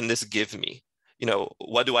can this give me? You know,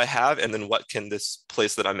 what do I have? And then what can this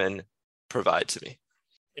place that I'm in provide to me?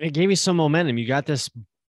 And it gave me some momentum. You got this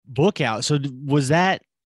book out. So was that,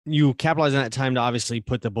 you capitalized on that time to obviously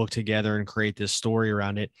put the book together and create this story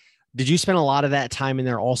around it? Did you spend a lot of that time in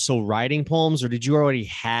there also writing poems, or did you already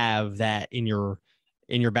have that in your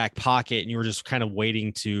back pocket and you were just kind of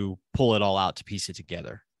waiting to pull it all out to piece it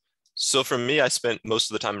together? So for me, I spent most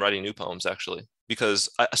of the time writing new poems actually, because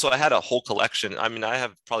I had a whole collection. I mean, I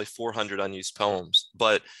have probably 400 unused poems,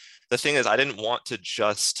 but the thing is, I didn't want to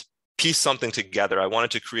just piece something together. I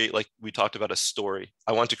wanted to create, like we talked about, a story.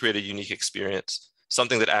 I wanted to create a unique experience,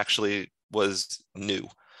 something that actually was new.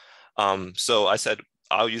 So I said,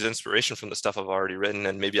 I'll use inspiration from the stuff I've already written,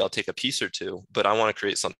 and maybe I'll take a piece or two, but I want to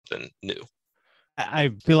create something new.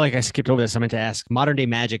 I feel like I skipped over this. I meant to ask, Modern Day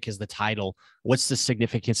Magic is the title. What's the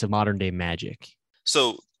significance of modern day magic?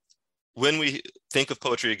 So when we think of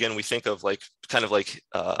poetry, again, we think of like kind of like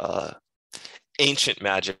ancient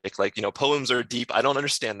magic. Like, poems are deep. I don't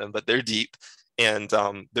understand them, but they're deep, and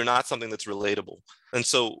they're not something that's relatable. And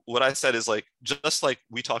so what I said is, like, just like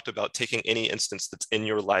we talked about taking any instance that's in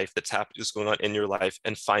your life, that's going on in your life,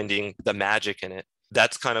 and finding the magic in it.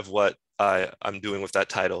 That's kind of what I'm doing with that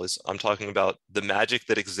title. Is I'm talking about the magic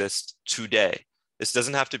that exists today. This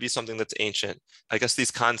doesn't have to be something that's ancient. I guess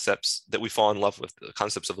these concepts that we fall in love with, the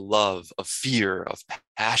concepts of love, of fear, of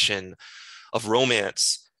passion, of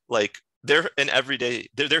romance, like, they're in everyday,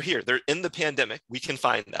 they're here. They're in the pandemic. We can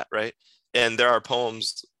find that, right? And there are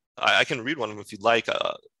poems, I can read one of them if you'd like.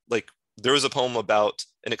 Like, there was a poem about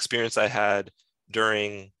an experience I had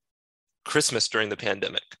during Christmas during the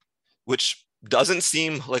pandemic, which doesn't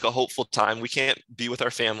seem like a hopeful time. We can't be with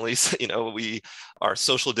our families. We are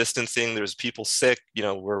social distancing. There's people sick.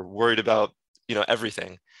 We're worried about,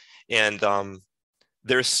 everything. And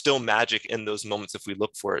there's still magic in those moments if we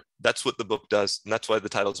look for it. That's what the book does. And that's why the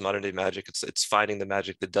title is Modern Day Magic. It's finding the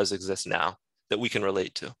magic that does exist now that we can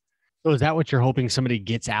relate to. So is that what you're hoping somebody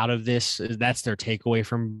gets out of this? That's their takeaway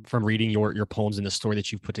from reading your poems and the story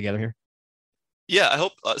that you've put together here? Yeah, I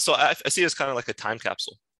hope so. I see it as kind of like a time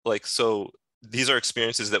capsule. Like, so these are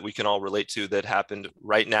experiences that we can all relate to that happened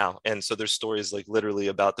right now. And so there's stories like literally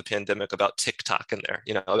about the pandemic, about TikTok in there,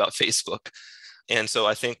 about Facebook. And so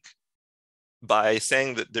I think by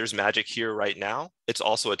saying that there's magic here right now, it's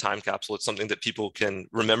also a time capsule. It's something that people can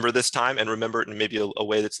remember this time and remember it in maybe a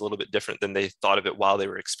way that's a little bit different than they thought of it while they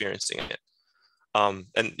were experiencing it. And,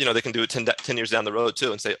 they can do it 10 years down the road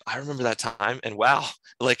too and say, I remember that time, and wow,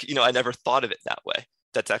 like, I never thought of it that way.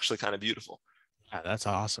 That's actually kind of beautiful. Yeah, that's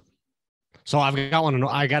awesome. So I've got one.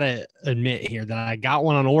 I got to admit here that I got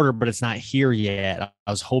one on order, but it's not here yet.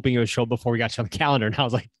 I was hoping it would show before we got you on the calendar, and I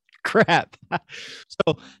was like, crap.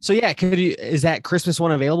 So yeah, is that Christmas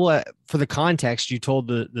one available? For the context, you told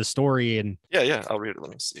the story, and yeah, I'll read it.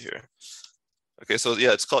 Let me see here. Okay, so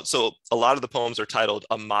yeah, it's called, so a lot of the poems are titled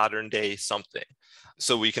A Modern Day Something.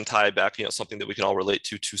 So we can tie back, something that we can all relate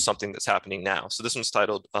to something that's happening now. So this one's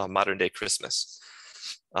titled Modern Day Christmas.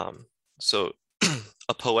 So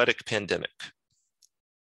a poetic pandemic.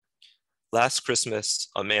 Last Christmas,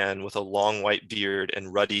 a man with a long white beard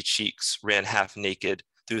and ruddy cheeks ran half naked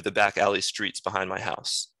through the back alley streets behind my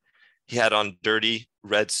house. He had on dirty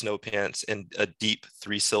red snow pants and a deep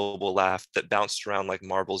 3-syllable laugh that bounced around like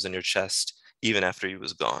marbles in your chest even after he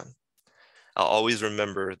was gone. I'll always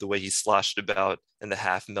remember the way he sloshed about in the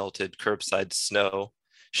half-melted curbside snow,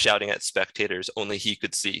 shouting at spectators only he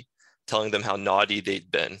could see, telling them how naughty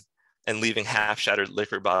they'd been, and leaving half-shattered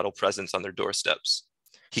liquor bottle presents on their doorsteps.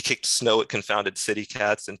 He kicked snow at confounded city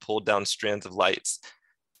cats and pulled down strands of lights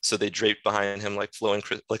so they draped behind him like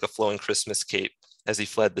a flowing Christmas cape as he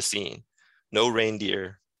fled the scene. No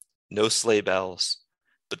reindeer, no sleigh bells,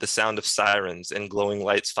 but the sound of sirens and glowing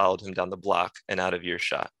lights followed him down the block and out of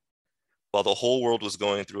earshot. While the whole world was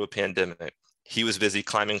going through a pandemic, he was busy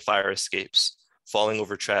climbing fire escapes, falling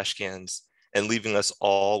over trash cans, and leaving us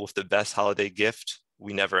all with the best holiday gift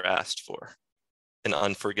we never asked for, an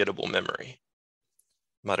unforgettable memory.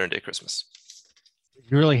 Modern Day Christmas.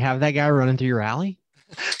 You really have that guy running through your alley?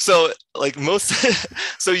 So like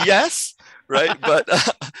so yes, right? But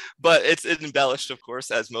it's embellished, of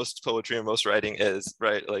course, as most poetry and most writing is,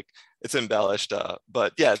 right? Like, it's embellished.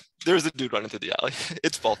 But yeah, there's a dude running through the alley.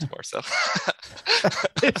 It's Baltimore, so.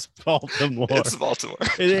 It's Baltimore. It's Baltimore.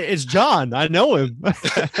 It's John. I know him.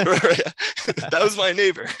 That was my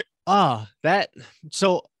neighbor.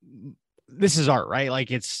 So this is art, right?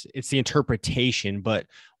 Like, it's the interpretation, but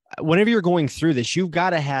whenever you're going through this, you've got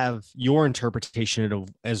to have your interpretation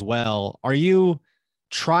as well. Are you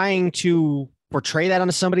trying to portray that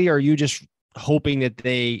onto somebody, or are you just hoping that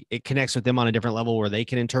it connects with them on a different level where they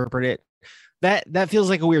can interpret it? That feels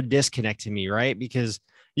like a weird disconnect to me, right? Because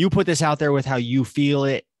you put this out there with how you feel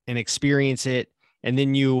it and experience it, and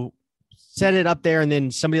then you set it up there, and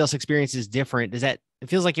then somebody else experiences different. It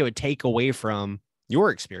feels like it would take away from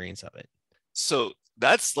your experience of it. So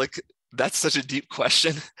That's such a deep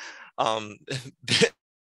question. Um,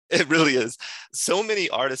 it really is. So many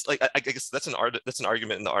artists, like I guess that's an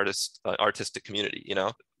argument in the artistic community. You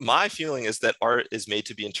know, my feeling is that art is made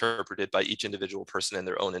to be interpreted by each individual person in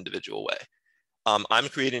their own individual way. I'm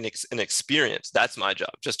creating an experience. That's my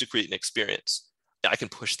job, just to create an experience. I can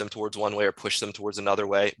push them towards one way or push them towards another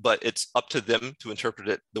way, but it's up to them to interpret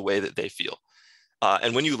it the way that they feel.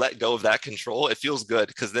 And when you let go of that control, it feels good,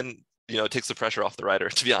 because then, you know, it takes the pressure off the writer,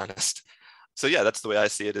 to be honest. So yeah, that's the way I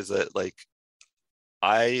see it, is that like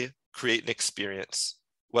I create an experience,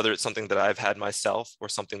 whether it's something that I've had myself or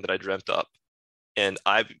something that I dreamt up, and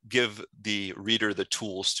I give the reader the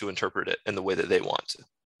tools to interpret it in the way that they want to.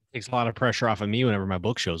 Takes a lot of pressure off of me whenever my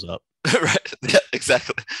book shows up. Right. Yeah,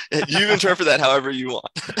 exactly. You interpret that however you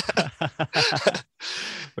want.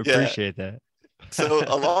 Appreciate that. So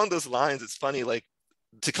along those lines, it's funny, like,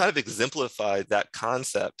 to kind of exemplify that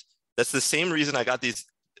concept, that's the same reason I got these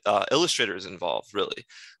illustrators involved, really.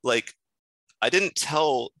 Like, I didn't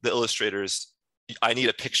tell the illustrators, I need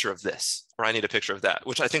a picture of this, or I need a picture of that,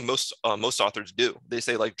 which I think most authors do. They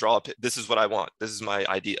say, like, this is what I want. This is my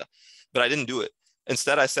idea. But I didn't do it.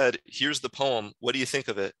 Instead, I said, here's the poem. What do you think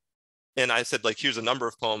of it? And I said, like, here's a number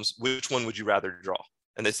of poems. Which one would you rather draw?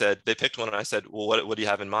 And they picked one, and I said, well, what do you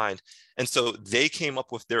have in mind? And so they came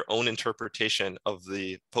up with their own interpretation of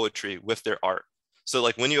the poetry with their art. So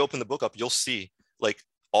like when you open the book up, you'll see like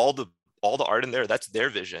all the art in there, that's their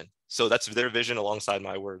vision. So that's their vision alongside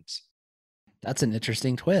my words. That's an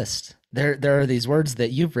interesting twist. There are these words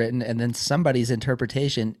that you've written and then somebody's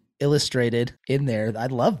interpretation illustrated in there. I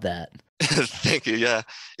love that. Thank you. Yeah,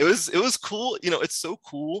 it was cool. You know, it's so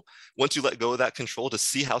cool once you let go of that control to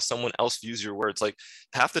see how someone else views your words. Like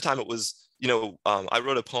half the time it was, you know, I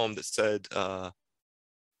wrote a poem that said,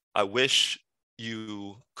 I wish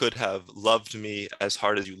you could have loved me as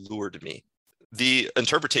hard as you lured me. The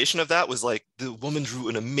interpretation of that was like the woman drew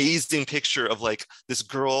an amazing picture of like this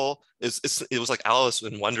girl it was like Alice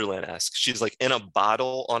in Wonderland-esque. She's like in a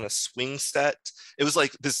bottle on a swing set. It was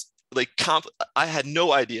like this I had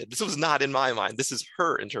no idea. This was not in my mind. This is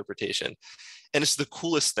her interpretation. And it's the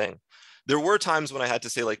coolest thing. There were times when I had to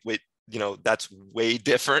say like, wait, you know, that's way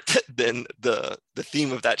different than the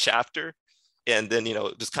theme of that chapter. And then, you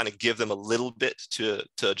know, just kind of give them a little bit to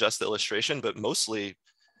adjust the illustration. But mostly,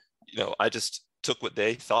 you know, I just took what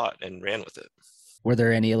they thought and ran with it. Were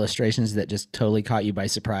there any illustrations that just totally caught you by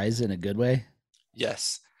surprise in a good way?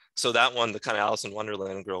 Yes. So that one, the kind of Alice in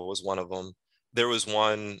Wonderland girl, was one of them. There was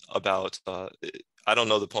one about, I don't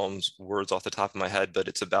know the poem's words off the top of my head, but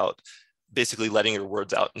it's about basically letting your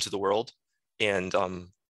words out into the world and,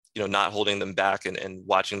 you know, not holding them back and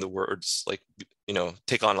watching the words, like, you know,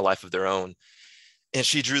 take on a life of their own. And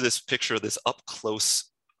she drew this picture of this up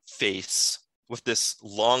close face with this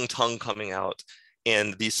long tongue coming out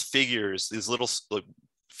and these figures, these little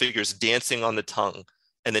figures dancing on the tongue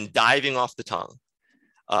and then diving off the tongue.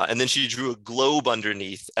 And then she drew a globe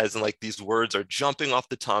underneath, as in like these words are jumping off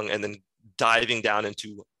the tongue and then diving down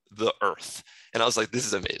into the earth. And I was like, this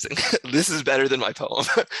is amazing. This is better than my poem.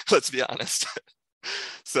 Let's be honest.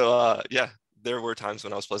 So yeah, there were times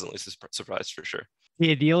when I was pleasantly surprised for sure.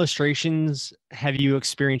 Yeah, the illustrations, have you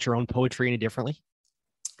experienced your own poetry any differently?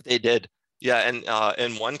 They did. Yeah. And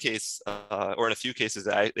in one case, or in a few cases,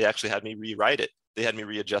 they actually had me rewrite it. They had me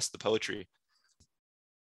readjust the poetry.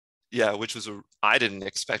 Yeah, which was I didn't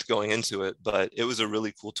expect going into it, but it was a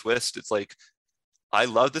really cool twist. It's like, I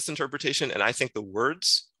love this interpretation, and I think the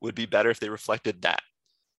words would be better if they reflected that.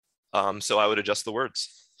 So I would adjust the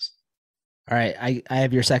words. All right, I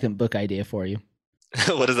have your second book idea for you.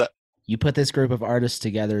 What is that? You put this group of artists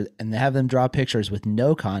together and have them draw pictures with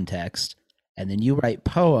no context, and then you write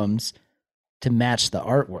poems to match the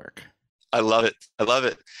artwork. I love it. I love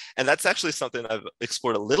it. And that's actually something I've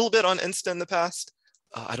explored a little bit on Insta in the past.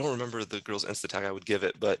 I don't remember the girl's Insta tag I would give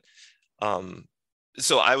it, but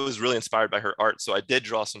so I was really inspired by her art. So I did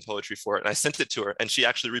draw some poetry for it and I sent it to her and she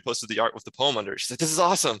actually reposted the art with the poem under it. She said, this is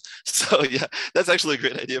awesome. So yeah, that's actually a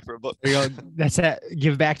great idea for a book. There you go. That's that.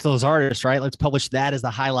 Give back to those artists, right? Let's publish that as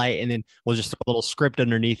the highlight and then we'll just throw a little script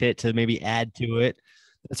underneath it to maybe add to it.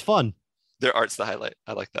 It's fun. Their art's the highlight.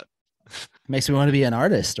 I like that. Makes me want to be an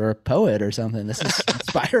artist or a poet or something. This is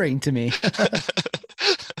inspiring to me.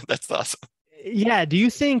 That's awesome. Yeah. Do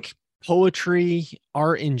you think poetry,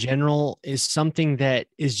 art in general, is something that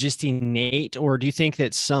is just innate, or do you think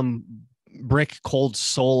that some brick cold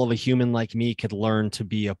soul of a human like me could learn to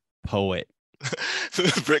be a poet?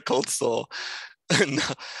 Brick cold soul.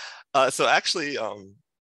 No. So actually,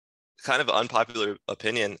 kind of an unpopular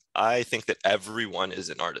opinion, I think that everyone is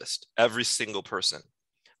an artist, every single person.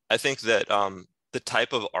 I think that the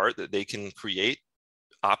type of art that they can create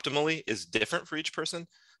optimally is different for each person.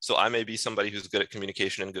 So I may be somebody who's good at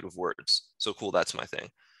communication and good with words. So cool, that's my thing.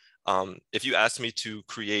 If you ask me to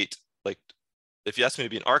create, like, if you ask me to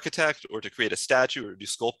be an architect or to create a statue or do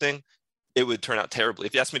sculpting, it would turn out terribly.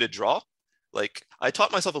 If you ask me to draw, like, I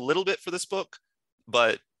taught myself a little bit for this book,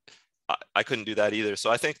 but I couldn't do that either. So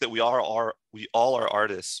I think that we all are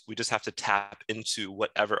artists. We just have to tap into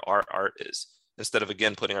whatever our art is. Instead of,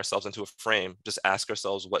 again, putting ourselves into a frame, just ask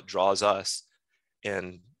ourselves what draws us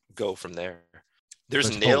and go from there.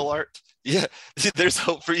 There's nail art. Yeah, there's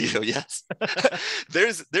hope for you. Yes.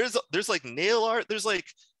 there's like nail art.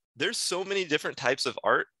 There's so many different types of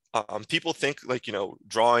art. People think, like,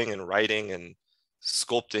 drawing and writing and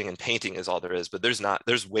sculpting and painting is all there is, but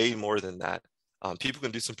there's way more than that. People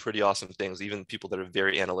can do some pretty awesome things, even people that are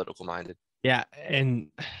very analytical minded. Yeah. And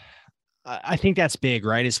I think that's big,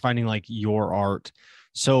 right? Is finding like your art.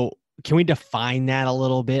 So can we define that a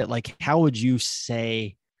little bit? Like, how would you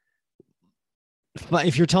say,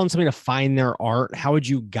 if you're telling somebody to find their art, how would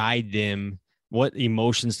you guide them? What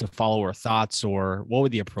emotions to follow or thoughts, or what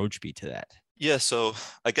would the approach be to that? Yeah. So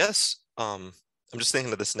I guess I'm just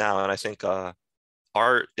thinking of this now, and I think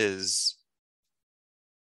art is,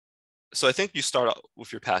 so I think you start out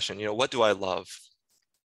with your passion. What do I love?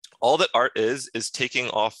 All that art is taking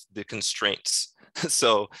off the constraints.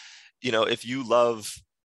 So, if you love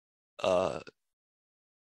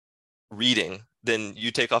reading, then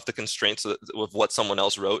you take off the constraints of what someone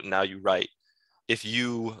else wrote, and now you write. If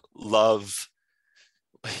you love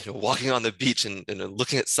walking on the beach and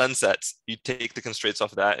looking at sunsets, you take the constraints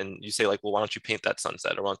off of that and you say, like, well, why don't you paint that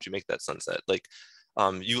sunset, or why don't you make that sunset? Like,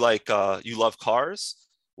 you love cars.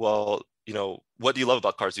 Well, what do you love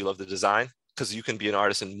about cars? Do you love the design? Because you can be an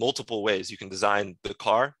artist in multiple ways. You can design the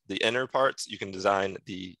car, the inner parts. You can design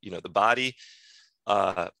the body.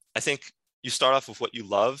 I think you start off with what you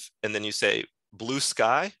love, and then you say, blue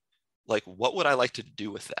sky, like, what would I like to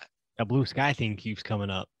do with that? A blue sky thing keeps coming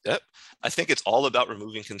up. Yep. I think it's all about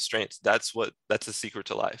removing constraints. That's the secret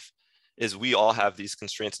to life, is we all have these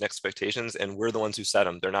constraints and expectations, and we're the ones who set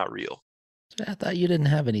them. They're not real. I thought you didn't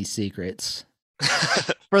have any secrets.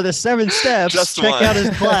 For the 7 steps, just check one. out his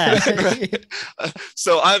class. Right.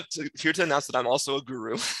 So I'm here to announce that I'm also a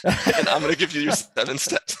guru, and I'm going to give you your 7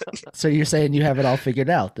 steps. So you're saying you have it all figured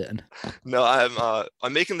out then? No,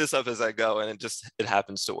 I'm making this up as I go, and it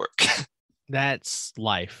happens to work. That's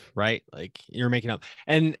life, right? Like, you're making up.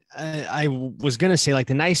 And I was going to say, like,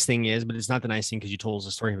 the nice thing is, but it's not the nice thing, because you told us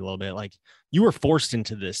the story a little bit, like, you were forced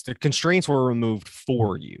into this. The constraints were removed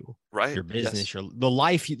for you. Right. Your business, yes.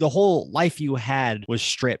 the whole life you had was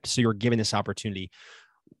stripped. So you're given this opportunity.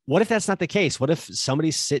 What if that's not the case? What if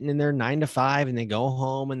somebody's sitting in their 9 to 5 and they go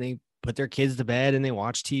home and they put their kids to bed and they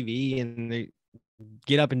watch TV and they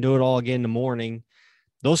get up and do it all again in the morning?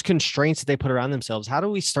 Those constraints that they put around themselves, how do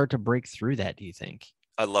we start to break through that, do you think?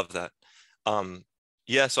 I love that.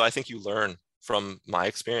 Yeah, so I think you learn from my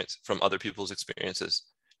experience, from other people's experiences.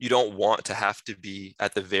 You don't want to have to be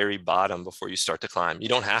at the very bottom before you start to climb. You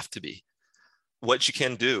don't have to be. What you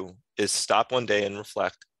can do is stop one day and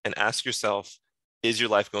reflect and ask yourself, is your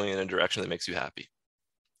life going in a direction that makes you happy?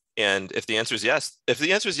 And if the answer is yes,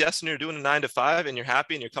 and you're doing a 9 to 5 and you're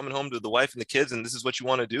happy and you're coming home to the wife and the kids and this is what you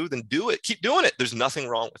want to do, then do it. Keep doing it. There's nothing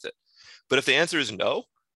wrong with it. But if the answer is no,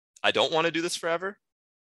 I don't want to do this forever,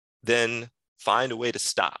 then find a way to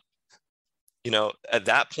stop. At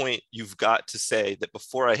that point, you've got to say that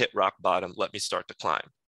before I hit rock bottom, let me start to climb.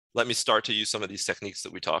 Let me start to use some of these techniques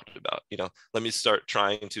that we talked about. Let me start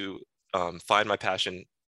trying to find my passion,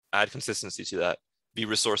 add consistency to that, be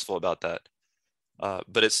resourceful about that.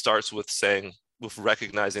 But it starts with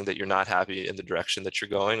recognizing that you're not happy in the direction that you're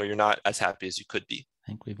going, or you're not as happy as you could be. I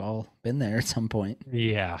think we've all been there at some point.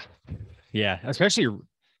 Yeah. Especially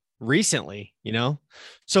recently,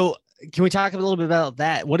 So can we talk a little bit about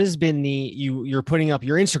that? What has been you're putting up,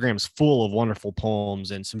 your Instagram's full of wonderful poems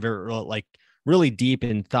and some very, like, really deep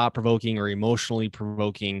and thought-provoking or emotionally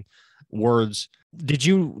provoking words. Did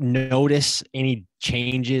you notice any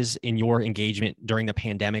changes in your engagement during the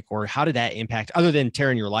pandemic, or how did that impact, other than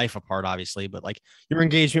tearing your life apart, obviously, but like your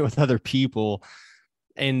engagement with other people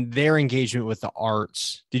and their engagement with the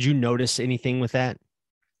arts? Did you notice anything with that?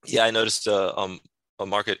 Yeah, I noticed a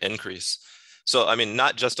market increase. So, I mean,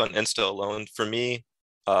 not just on Insta alone. For me,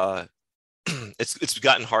 it's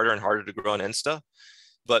gotten harder and harder to grow on Insta.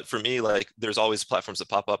 But for me, like, there's always platforms that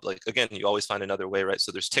pop up. Like, again, you always find another way, right?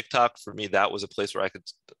 So there's TikTok. For me, that was a place where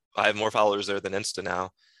I have more followers there than Insta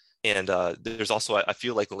now. And there's also, I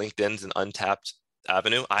feel like LinkedIn's an untapped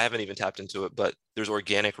avenue. I haven't even tapped into it, but there's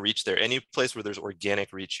organic reach there. Any place where there's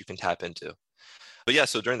organic reach, you can tap into. But yeah,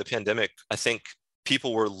 so during the pandemic, I think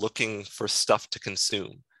people were looking for stuff to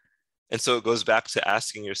consume. And so it goes back to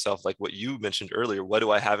asking yourself, like what you mentioned earlier, what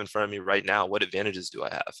do I have in front of me right now? What advantages do I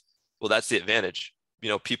have? Well, that's the advantage.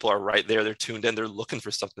 People are right there. They're tuned in. They're looking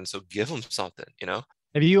for something. So give them something,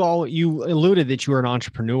 Have you alluded that you were an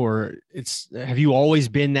entrepreneur. Have you always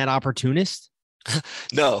been that opportunist?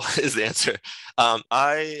 No, is the answer.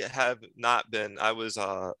 I have not been. I was,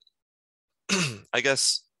 I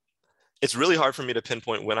guess it's really hard for me to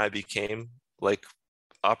pinpoint when I became like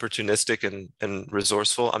opportunistic and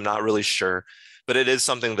resourceful. I'm not really sure, but it is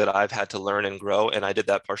something that I've had to learn and grow. And I did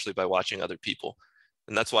that partially by watching other people.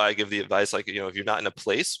 And that's why I give the advice, like, if you're not in a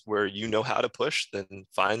place where you know how to push, then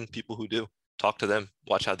find people who do. Talk to them,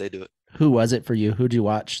 watch how they do it. Who was it for you? Who'd you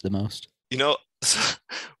watch the most?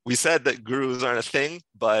 We said that gurus aren't a thing,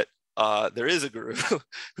 but there is a guru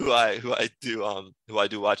who I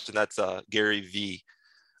do watch, and that's Gary Vee.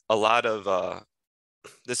 A lot of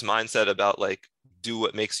this mindset about like do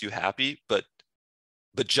what makes you happy, but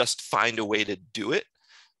just find a way to do it.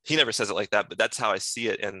 He never says it like that, but that's how I see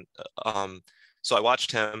it. And so I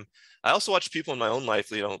watched him. I also watched people in my own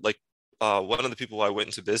life, like one of the people I went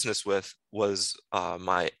into business with was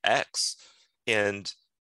my ex, and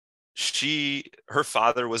her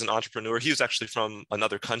father was an entrepreneur. He was actually from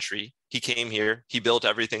another country. He came here, he built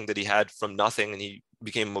everything that he had from nothing, and he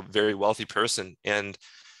became a very wealthy person. And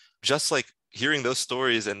just like hearing those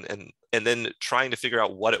stories and then trying to figure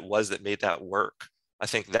out what it was that made that work, I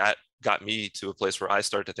think that got me to a place where I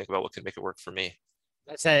started to think about what could make it work for me.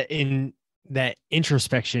 That's that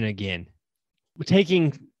introspection again,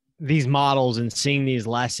 taking these models and seeing these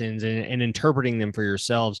lessons and interpreting them for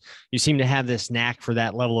yourselves. You seem to have this knack for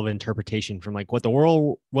that level of interpretation, from like what the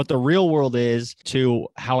real world is to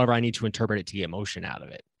however I need to interpret it to get emotion out of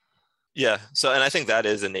it. Yeah. So, and I think that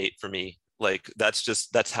is innate for me. Like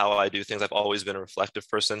that's how I do things. I've always been a reflective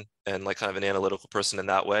person and like kind of an analytical person in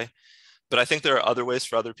that way. But I think there are other ways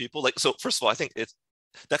for other people. Like, so first of all, I think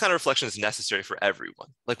that kind of reflection is necessary for everyone.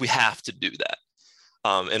 Like we have to do that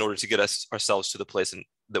in order to get ourselves to the place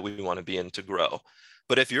that we want to be in to grow.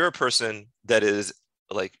 But if you're a person that is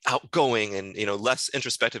like outgoing and less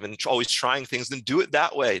introspective and always trying things, then do it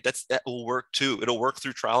that way. That will work too. It'll work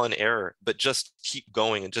through trial and error, but just keep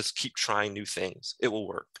going and just keep trying new things. It will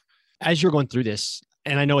work. As you're going through this,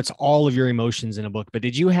 and I know it's all of your emotions in a book, but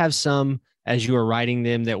did you have some as you were writing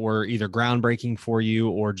them that were either groundbreaking for you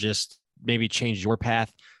or just maybe changed your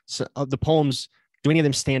path? So of the poems, do any of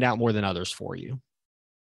them stand out more than others for you?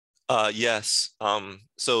 Yes.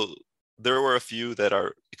 So there were a few that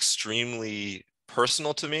are extremely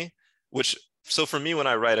personal to me, so for me, when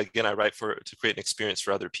I write, again, I write to create an experience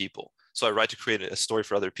for other people. So I write to create a story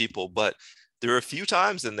for other people, but there are a few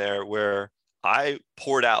times in there where I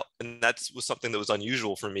poured out, and that was something that was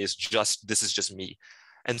unusual for me. This is just me.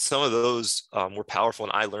 And some of those were powerful,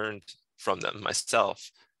 and I learned from them myself.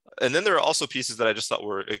 And then there are also pieces that I just thought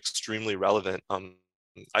were extremely relevant.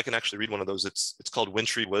 I can actually read one of those. It's called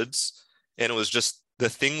Wintry Woods. And it was just the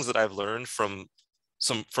things that I've learned from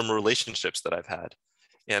relationships that I've had.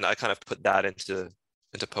 And I kind of put that into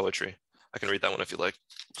poetry. I can read that one if you like.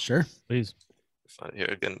 Sure. Please. Find it here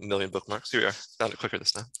again, a million bookmarks. Here we are. Found it quicker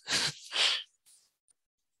this time.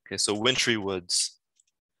 Okay, so Wintry Woods.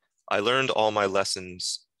 I learned all my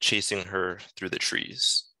lessons chasing her through the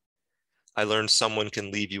trees. I learned someone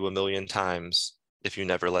can leave you a million times if you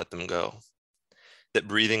never let them go. That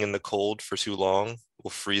breathing in the cold for too long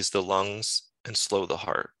will freeze the lungs and slow the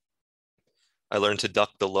heart. I learned to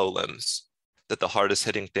duck the low limbs, that the hardest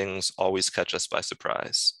hitting things always catch us by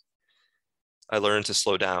surprise. I learned to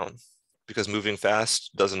slow down, because moving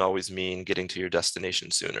fast doesn't always mean getting to your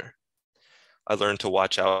destination sooner. I learned to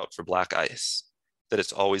watch out for black ice, that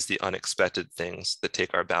it's always the unexpected things that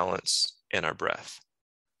take our balance and our breath.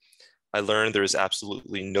 I learned there is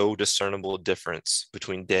absolutely no discernible difference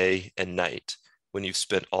between day and night when you've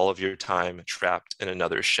spent all of your time trapped in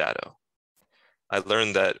another's shadow. I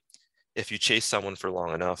learned that if you chase someone for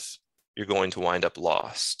long enough, you're going to wind up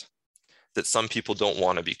lost, that some people don't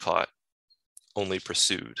want to be caught, only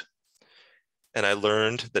pursued. And I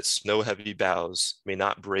learned that snow-heavy boughs may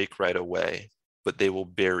not break right away, but they will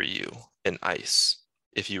bury you in ice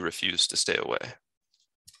if you refuse to stay away.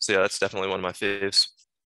 So yeah, that's definitely one of my faves.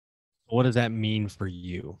 What does that mean for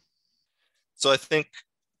you? So I think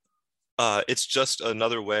it's just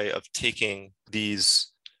another way of taking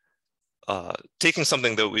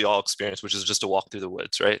something that we all experience, which is just a walk through the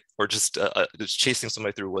woods, right? Or just chasing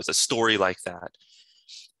somebody through woods, a story like that.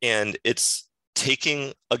 And it's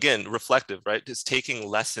taking, again, reflective, right? It's taking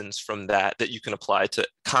lessons from that you can apply to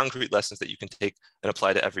concrete lessons that you can take and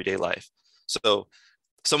apply to everyday life. So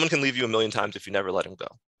someone can leave you a million times if you never let them go.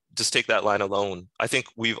 just take that line alone. I think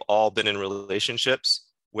we've all been in relationships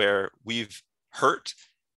where we've hurt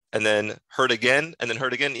and then hurt again and then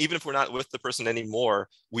hurt again. Even if we're not with the person anymore,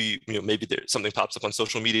 maybe something pops up on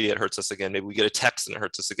social media, it hurts us again. Maybe we get a text and it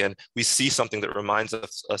hurts us again. We see something that reminds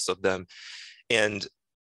us of them. And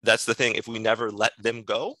that's the thing. If we never let them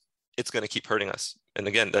go, it's going to keep hurting us. And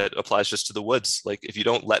again, that applies just to the woods. Like if you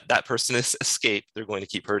don't let that person escape, they're going to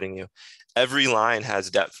keep hurting you. Every line has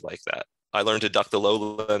depth like that. I learned to duck the low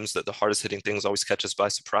limbs, that the hardest hitting things always catch us by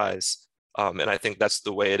surprise. And I think that's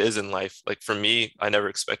the way it is in life. Like for me, I never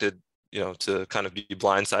expected, to kind of be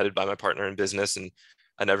blindsided by my partner in business, and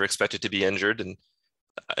I never expected to be injured, and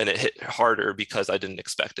it hit harder because I didn't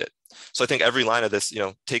expect it. So I think every line of this,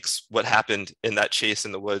 takes what happened in that chase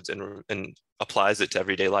in the woods and applies it to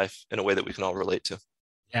everyday life in a way that we can all relate to.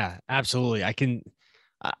 Yeah, absolutely.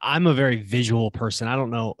 I'm a very visual person. I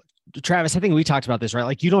don't know, Travis, I think we talked about this, right?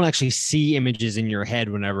 Like you don't actually see images in your head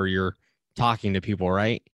whenever you're talking to people,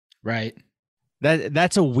 right? Right.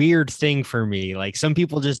 That's a weird thing for me. Like some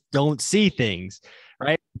people just don't see things,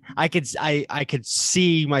 right? I could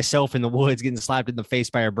see myself in the woods getting slapped in the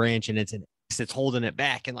face by a branch, and it's holding it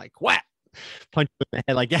back and like whap, punch in the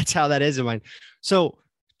head. Like that's how that is in mine. So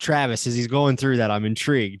Travis, as he's going through that, I'm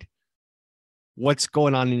intrigued. What's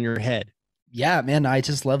going on in your head? Yeah, man, I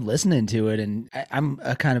just love listening to it. And I'm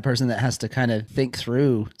a kind of person that has to kind of think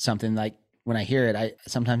through something. Like when I hear it,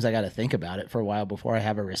 sometimes I got to think about it for a while before I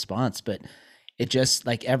have a response. But it just,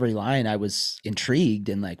 like every line, I was intrigued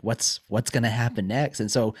and like, what's going to happen next?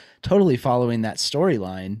 And so totally following that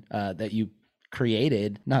storyline that you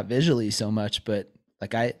created, not visually so much, but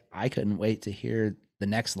like I couldn't wait to hear the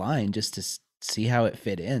next line just to see how it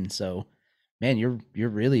fit in. So man, you're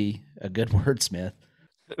really a good wordsmith.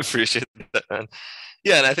 Appreciate that, man.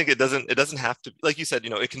 Yeah, and I think it doesn't have to, like you said,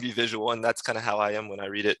 it can be visual, and that's kind of how I am when I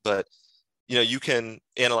read it. But you can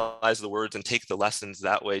analyze the words and take the lessons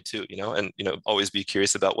that way too. And always be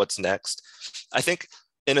curious about what's next. I think,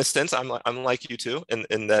 in a sense, I'm like you too,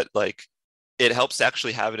 in that like it helps to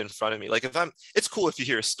actually have it in front of me. Like it's cool if you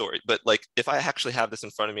hear a story, but like if I actually have this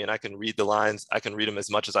in front of me and I can read the lines, I can read them as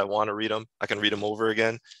much as I want to read them. I can read them over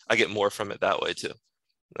again. I get more from it that way too.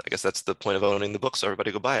 I guess that's the point of owning the book. So everybody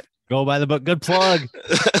go buy it. Go buy the book. Good plug.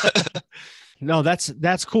 No,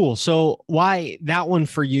 that's cool. So why that one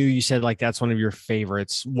for you? You said like that's one of your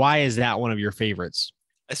favorites. Why is that one of your favorites?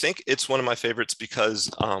 I think it's one of my favorites because,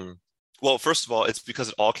 well, first of all, it's because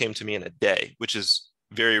it all came to me in a day, which is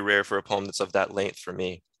very rare for a poem that's of that length for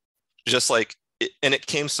me. Just like, and it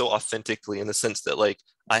came so authentically in the sense that like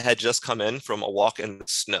I had just come in from a walk in the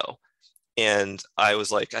snow. And I was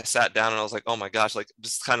like, I sat down and I was like, oh my gosh, like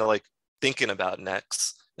just kind of like thinking about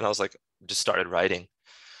next. And I was like, just started writing.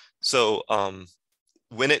 So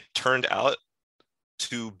when it turned out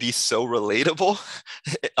to be so relatable,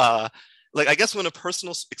 like I guess when a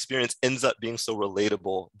personal experience ends up being so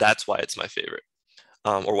relatable, that's why it's my favorite,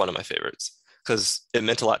 or one of my favorites, because it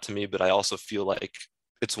meant a lot to me, but I also feel like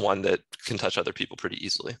it's one that can touch other people pretty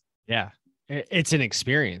easily. Yeah. It's an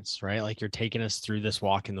experience, right? Like you're taking us through this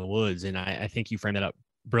walk in the woods. And I think you framed it up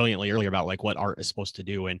brilliantly earlier about like what art is supposed to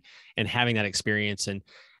do and having that experience. And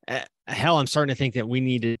hell, I'm starting to think that we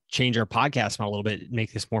need to change our podcast model a little bit,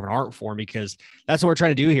 make this more of an art form, because that's what we're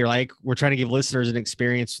trying to do here. Like we're trying to give listeners an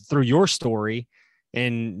experience through your story,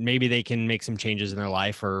 and maybe they can make some changes in their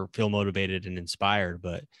life or feel motivated and inspired.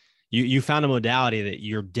 But you found a modality that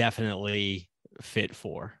you're definitely fit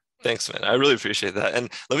for. Thanks, man. I really appreciate that. And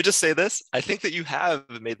let me just say this. I think that you have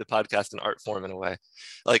made the podcast an art form in a way.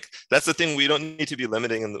 Like that's the thing. We don't need to be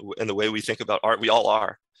limiting in the way we think about art. We all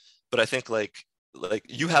are. But I think like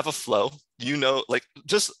you have a flow, like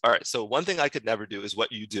just, all right. So one thing I could never do is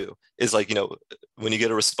what you do is like, when you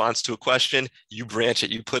get a response to a question, you branch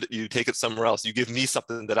it, you take it somewhere else. You give me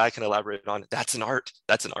something that I can elaborate on. That's an art.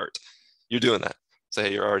 That's an art. You're doing that. So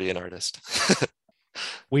hey, you're already an artist.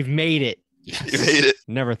 We've made it. Yes. You made it.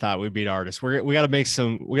 Never thought we'd beat artists. We got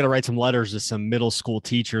to write some letters to some middle school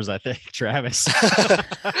teachers, I think, Travis.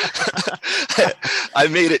 I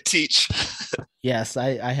made it teach. Yes,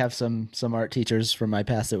 I have some art teachers from my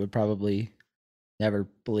past that would probably never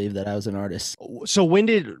believe that I was an artist. So when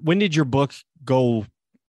did your book go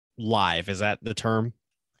live? Is that the term?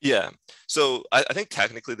 Yeah. So I think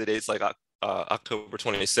technically the date's like October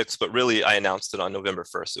 26th, but really I announced it on November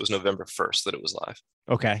 1st. It was November 1st that it was live.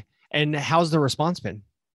 Okay. And how's the response been?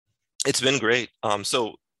 It's been great.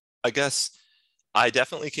 So I guess I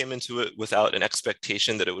definitely came into it without an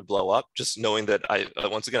expectation that it would blow up, just knowing that I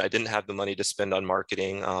didn't have the money to spend on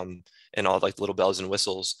marketing and all like the little bells and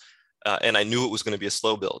whistles. And I knew it was going to be a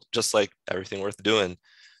slow build, just like everything worth doing.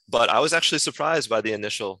 But I was actually surprised by the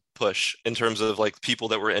initial push in terms of like people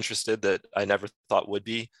that were interested that I never thought would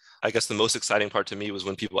be. I guess the most exciting part to me was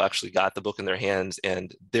when people actually got the book in their hands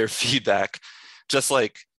and their feedback, just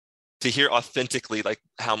like to hear authentically like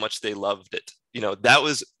how much they loved it. You know, that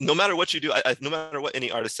was no matter what you do, no matter what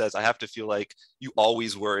any artist says, I have to feel like you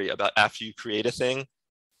always worry about after you create a thing,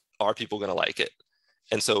 are people going to like it?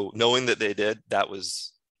 And so knowing that they did, that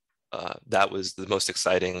was the most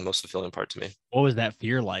exciting, most fulfilling part to me. What was that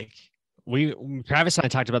fear like? Travis and I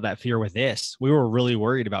talked about that fear with this. We were really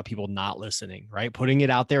worried about people not listening, right? Putting it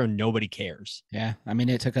out there and nobody cares. Yeah. I mean,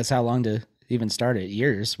 it took us how long to even start it?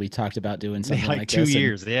 Years. We talked about doing something like 2 this.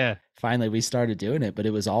 years. Yeah. Finally, we started doing it, but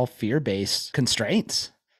it was all fear-based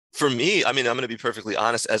constraints. For me, I mean, I'm going to be perfectly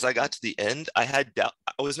honest. As I got to the end, I had doubt.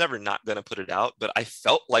 I was never not going to put it out, but I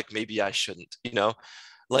felt like maybe I shouldn't, you know,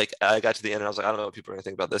 like I got to the end and I was like, I don't know what people are going to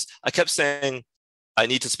think about this. I kept saying, I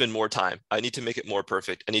need to spend more time. I need to make it more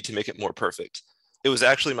perfect. I need to make it more perfect. It was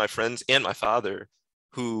actually my friends and my father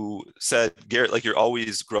who said, Garrett, like you're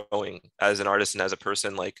always growing as an artist and as a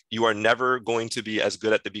person. Like you are never going to be as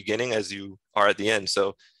good at the beginning as you are at the end.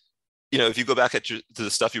 So, you know, if you go back to the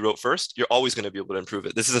stuff you wrote first, you're always going to be able to improve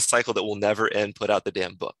it. This is a cycle that will never end. Put out the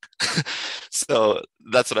damn book. So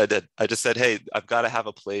that's what I did. I just said, hey, I've got to have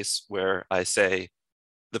a place where I say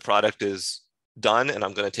the product is done and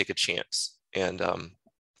I'm going to take a chance and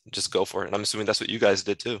just go for it. And I'm assuming that's what you guys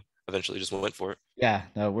did too. Eventually just went for it. Yeah,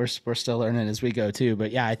 no, we're still learning as we go too.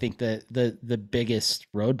 But yeah, I think that the biggest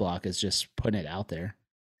roadblock is just putting it out there.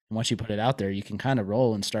 And once you put it out there, you can kind of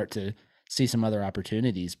roll and start to see some other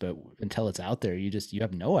opportunities. But until it's out there, you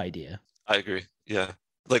have no idea. I agree. Yeah.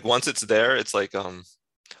 Like once it's there, it's like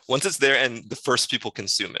once it's there and the first people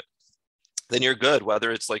consume it, then you're good.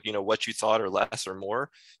 Whether it's like, you know, what you thought or less or more,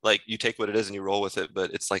 like you take what it is and you roll with it.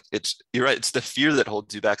 But it's like, you're right. It's the fear that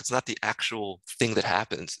holds you back. It's not the actual thing that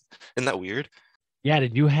happens. Isn't that weird? Yeah.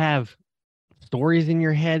 Did you have stories in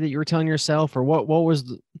your head that you were telling yourself, or what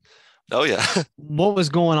was oh yeah. What was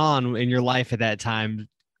going on in your life at that time?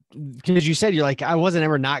 Because you said you're like, I wasn't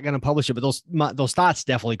ever not going to publish it, but those thoughts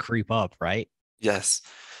definitely creep up, right? Yes.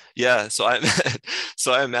 Yeah. So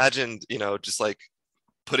I imagined, you know, just like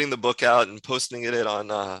putting the book out and posting it on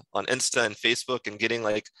Insta and Facebook and getting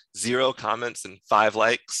like 0 comments and 5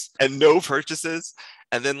 likes and no purchases.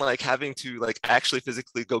 And then like having to like actually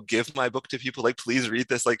physically go give my book to people, like, please read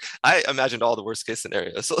this. Like I imagined all the worst case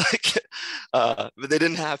scenarios. So like, but they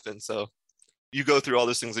didn't happen. So you go through all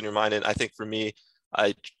those things in your mind. And I think for me,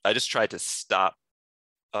 I just tried to stop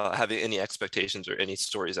having any expectations or any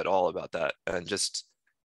stories at all about that. And just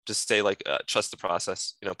say like, trust the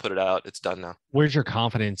process, you know, put it out. It's done now. Where's your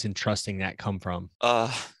confidence in trusting that come from? You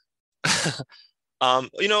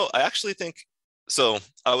know, I actually think, so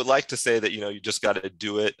I would like to say that, you know, you just got to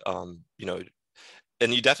do it, you know,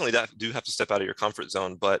 and you definitely do have to step out of your comfort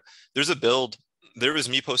zone, but there was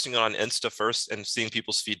me posting it on Insta first and seeing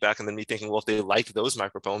people's feedback. And then me thinking, well, if they liked those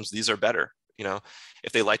micropoems, these are better. You know,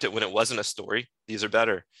 if they liked it when it wasn't a story, these are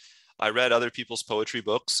better. I read other people's poetry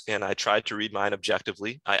books and I tried to read mine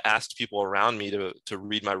objectively. I asked people around me to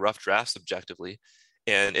read my rough drafts objectively.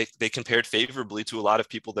 And they compared favorably to a lot of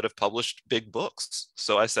people that have published big books.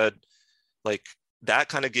 So I said, like, that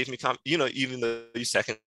kind of gave me, you know, even though you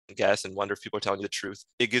second guess and wonder if people are telling you the truth,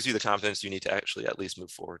 it gives you the confidence you need to actually at least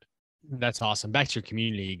move forward. That's awesome. Back to your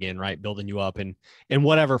community again, right? Building you up in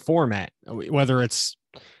whatever format, whether it's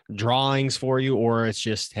drawings for you or it's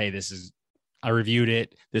just, hey, I reviewed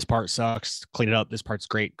it. This part sucks. Clean it up. This part's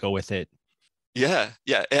great. Go with it. Yeah.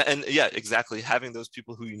 And yeah, exactly. Having those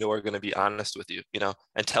people who you know are going to be honest with you, you know,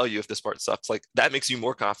 and tell you if this part sucks, like that makes you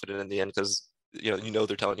more confident in the end because, you know,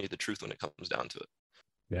 they're telling you the truth when it comes down to it.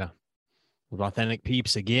 Yeah. With authentic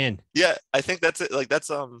peeps again. Yeah. I think that's it. Like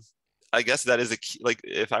that's, I guess that is a key. Like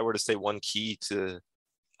if I were to say one key to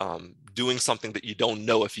doing something that you don't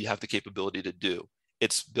know if you have the capability to do,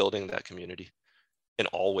 it's building that community. In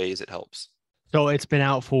all ways, it helps. So it's been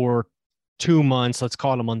out for 2 months. Let's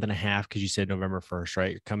call it a month and a half because you said November 1st,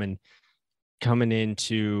 right? You're coming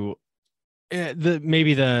into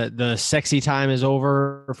maybe the sexy time is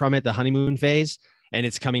over from it, the honeymoon phase, and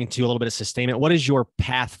it's coming to a little bit of sustainment. What is your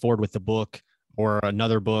path forward with the book or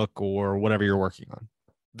another book or whatever you're working on?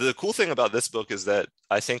 The cool thing about this book is that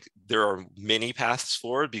I think there are many paths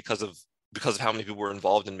forward because of how many people were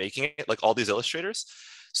involved in making it, like all these illustrators.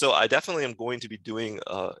 So I definitely am going to be doing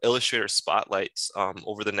illustrator spotlights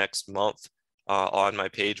over the next month on my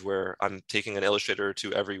page, where I'm taking an illustrator or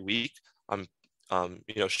two every week. I'm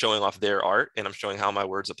you know, showing off their art and I'm showing how my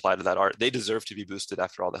words apply to that art. They deserve to be boosted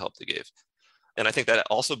after all the help they gave. And I think that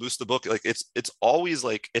also boosts the book. Like it's always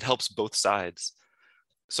like it helps both sides.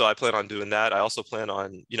 So I plan on doing that. I also plan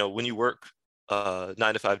on, when you work a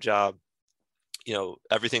 9 to 5 job,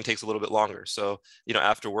 everything takes a little bit longer. So,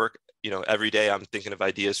 after work, every day I'm thinking of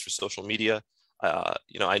ideas for social media.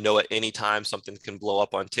 I know at any time something can blow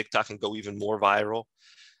up on TikTok and go even more viral.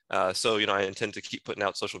 So, I intend to keep putting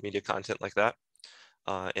out social media content like that.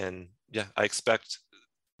 And yeah, I expect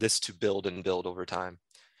this to build and build over time.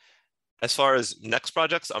 As far as next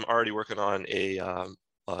projects, I'm already working on a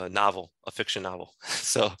novel, a fiction novel.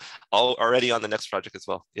 So already on the next project as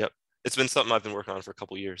well. Yep. It's been something I've been working on for a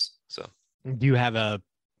couple of years. So do you have a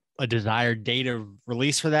desired date of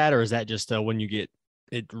release for that? Or is that just when you get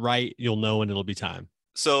it right, you'll know when it'll be time?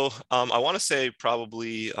 So I want to say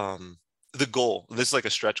probably the goal, this is like a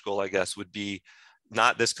stretch goal, I guess, would be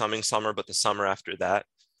not this coming summer, but the summer after that.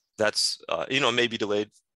 That's, maybe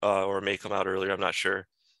delayed or may come out earlier. I'm not sure.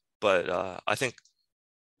 But I think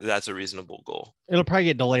that's a reasonable goal. It'll probably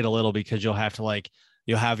get delayed a little because you'll have to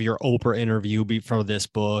you'll have your Oprah interview for this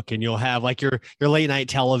book, and you'll have like your late night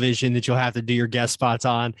television that you'll have to do your guest spots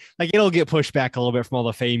on. Like it'll get pushed back a little bit from all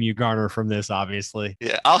the fame you garner from this, obviously.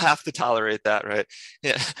 Yeah, I'll have to tolerate that, right?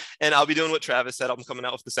 Yeah, and I'll be doing what Travis said. I'm coming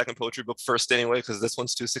out with the second poetry book first anyway, because this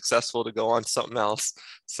one's too successful to go on something else.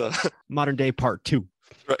 So Modern Day Part 2.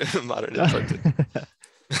 Right, Modern Day Part 2.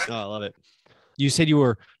 Oh, I love it. You said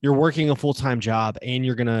you're working a full-time job and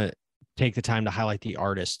you're going to take the time to highlight the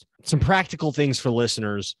artist. Some practical things for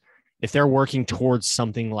listeners. If they're working towards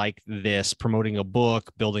something like this, promoting a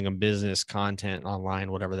book, building a business, content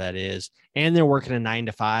online, whatever that is, and they're working a 9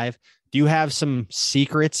 to 5, do you have some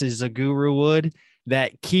secrets as a guru would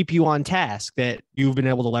that keep you on task that you've been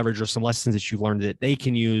able to leverage, or some lessons that you learned that they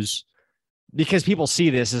can use? Because people see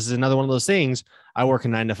this as another one of those things. I work a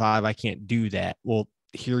 9 to 5. I can't do that. Well,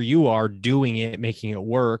 here you are doing it, making it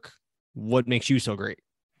work. What makes you so great?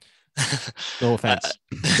 No offense.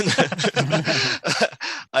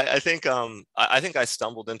 I think I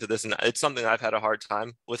stumbled into this, and it's something I've had a hard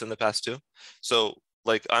time with in the past too. So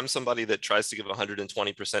like I'm somebody that tries to give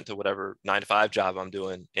 120% to whatever 9 to 5 job I'm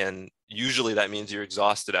doing, and usually that means you're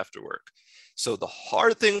exhausted after work. So the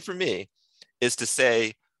hard thing for me is to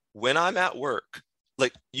say, when I'm at work,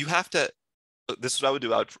 like you have to, this is what I would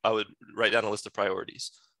do. I would write down a list of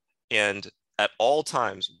priorities, and at all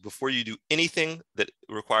times, before you do anything that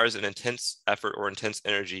requires an intense effort or intense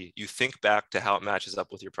energy, you think back to how it matches up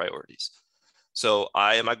with your priorities. So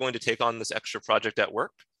am I going to take on this extra project at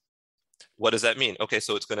work? What does that mean? Okay,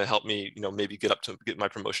 so it's going to help me, maybe get my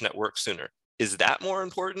promotion at work sooner. Is that more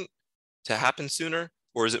important to happen sooner?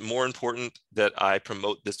 Or is it more important that I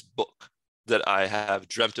promote this book that I have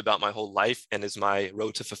dreamt about my whole life and is my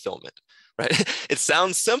road to fulfillment, right? It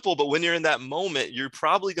sounds simple, but when you're in that moment, you're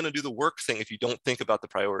probably going to do the work thing if you don't think about the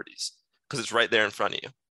priorities, because it's right there in front of you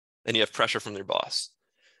and you have pressure from your boss.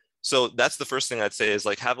 So that's the first thing I'd say is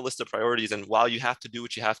like have a list of priorities. And while you have to do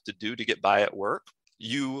what you have to do to get by at work,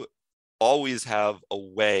 you always have a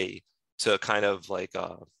way to kind of like,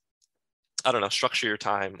 structure your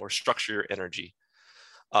time or structure your energy.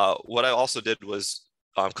 What I also did was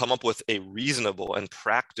come up with a reasonable and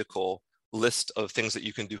practical list of things that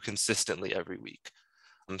you can do consistently every week.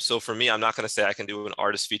 So for me, I'm not going to say I can do an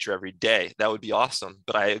artist feature every day. That would be awesome.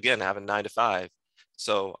 But I, again, have a 9 to 5.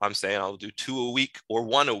 So I'm saying I'll do 2 a week or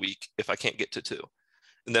 1 a week if I can't get to 2.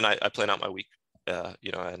 And then I plan out my week,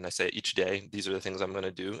 and I say each day, these are the things I'm going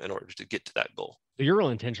to do in order to get to that goal. So you're real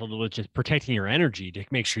intentional with just protecting your energy to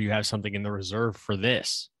make sure you have something in the reserve for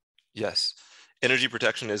this. Yes. Energy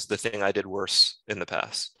protection is the thing I did worse in the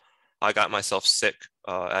past. I got myself sick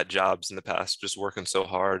at jobs in the past, just working so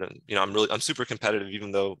hard. And, I'm super competitive,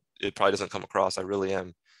 even though it probably doesn't come across. I really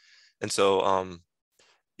am. And so,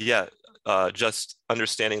 just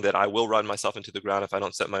understanding that I will run myself into the ground if I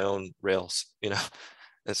don't set my own rails,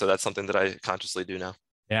 And so that's something that I consciously do now.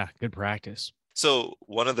 Yeah, good practice. So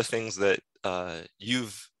one of the things that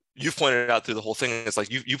you've pointed out through the whole thing is like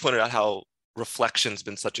you pointed out how reflection's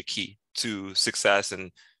been such a key to success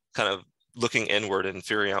and kind of looking inward and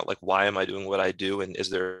figuring out like, why am I doing what I do? And is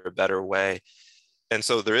there a better way? And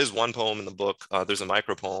so there is one poem in the book. There's a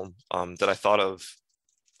micro poem that I thought of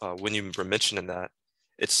when you were mentioning that.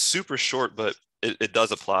 It's super short, but it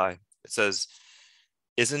does apply. It says,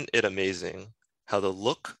 "Isn't it amazing how the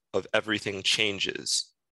look of everything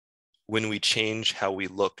changes when we change how we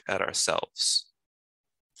look at ourselves?"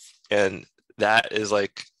 And that is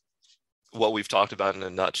like what we've talked about in a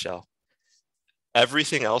nutshell.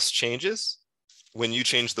 Everything else changes when you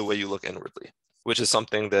change the way you look inwardly, which is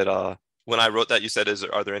something that when I wrote that, you said,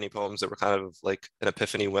 are there any poems that were kind of like an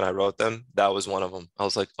epiphany when I wrote them? That was one of them. I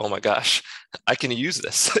was like, oh my gosh, I can use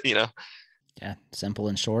this, Yeah, simple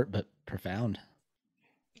and short, but profound.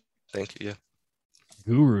 Thank you. Yeah.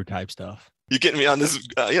 Guru type stuff. You're getting me on this,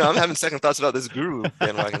 I'm having second thoughts about this guru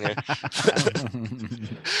bandwagon here.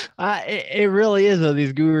 It really is, though.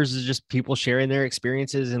 These gurus is just people sharing their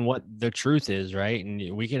experiences and what the truth is, right?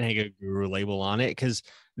 And we can hang a guru label on it because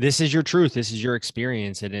this is your truth. This is your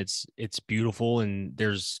experience, and it's beautiful, and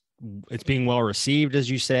it's being well received, as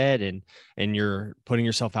you said, and you're putting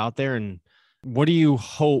yourself out there. And what do you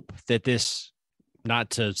hope that this, not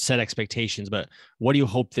to set expectations, but what do you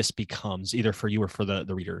hope this becomes, either for you or for the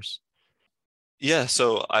readers? Yeah,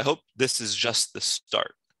 so I hope this is just the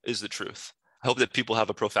start, is the truth. I hope that people have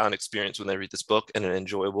a profound experience when they read this book, and an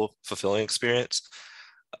enjoyable, fulfilling experience.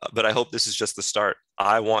 But I hope this is just the start.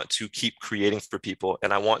 I want to keep creating for people,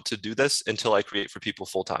 and I want to do this until I create for people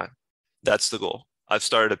full time. That's the goal. I've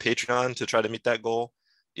started a Patreon to try to meet that goal.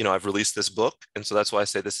 I've released this book, and so that's why I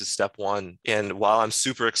say this is step one. And while I'm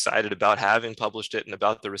super excited about having published it and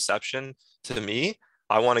about the reception to me,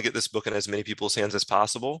 I want to get this book in as many people's hands as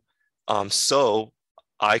possible. So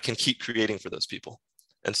I can keep creating for those people.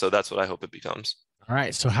 And so that's what I hope it becomes. All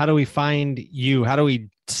right. So how do we find you? How do we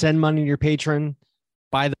send money to your patron,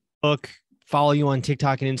 buy the book, follow you on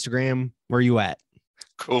TikTok and Instagram? Where are you at?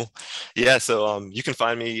 Cool. Yeah. So you can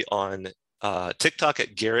find me on TikTok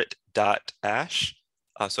at Garrett.ash.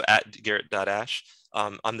 So at Garrett.ash.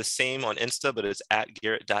 I'm the same on Insta, but it's at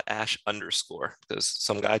Garrett.ash_ because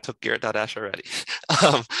some guy took Garrett.ash already.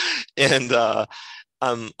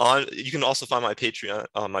 You can also find my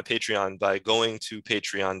Patreon by going to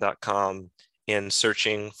patreon.com and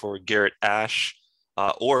searching for Garrett Ash,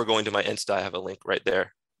 or going to my Insta. I have a link right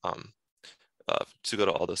there to go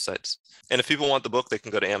to all those sites. And if people want the book, they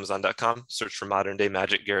can go to amazon.com, search for Modern Day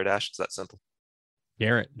Magic Garrett Ash. It's that simple.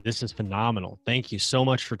 Garrett, this is phenomenal. Thank you so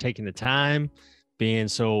much for taking the time, being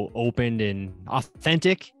so open and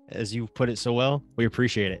authentic, as you put it so well. We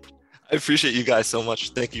appreciate it. I appreciate you guys so much.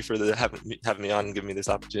 Thank you for having me on and giving me this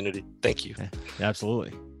opportunity. Thank you.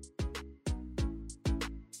 Absolutely.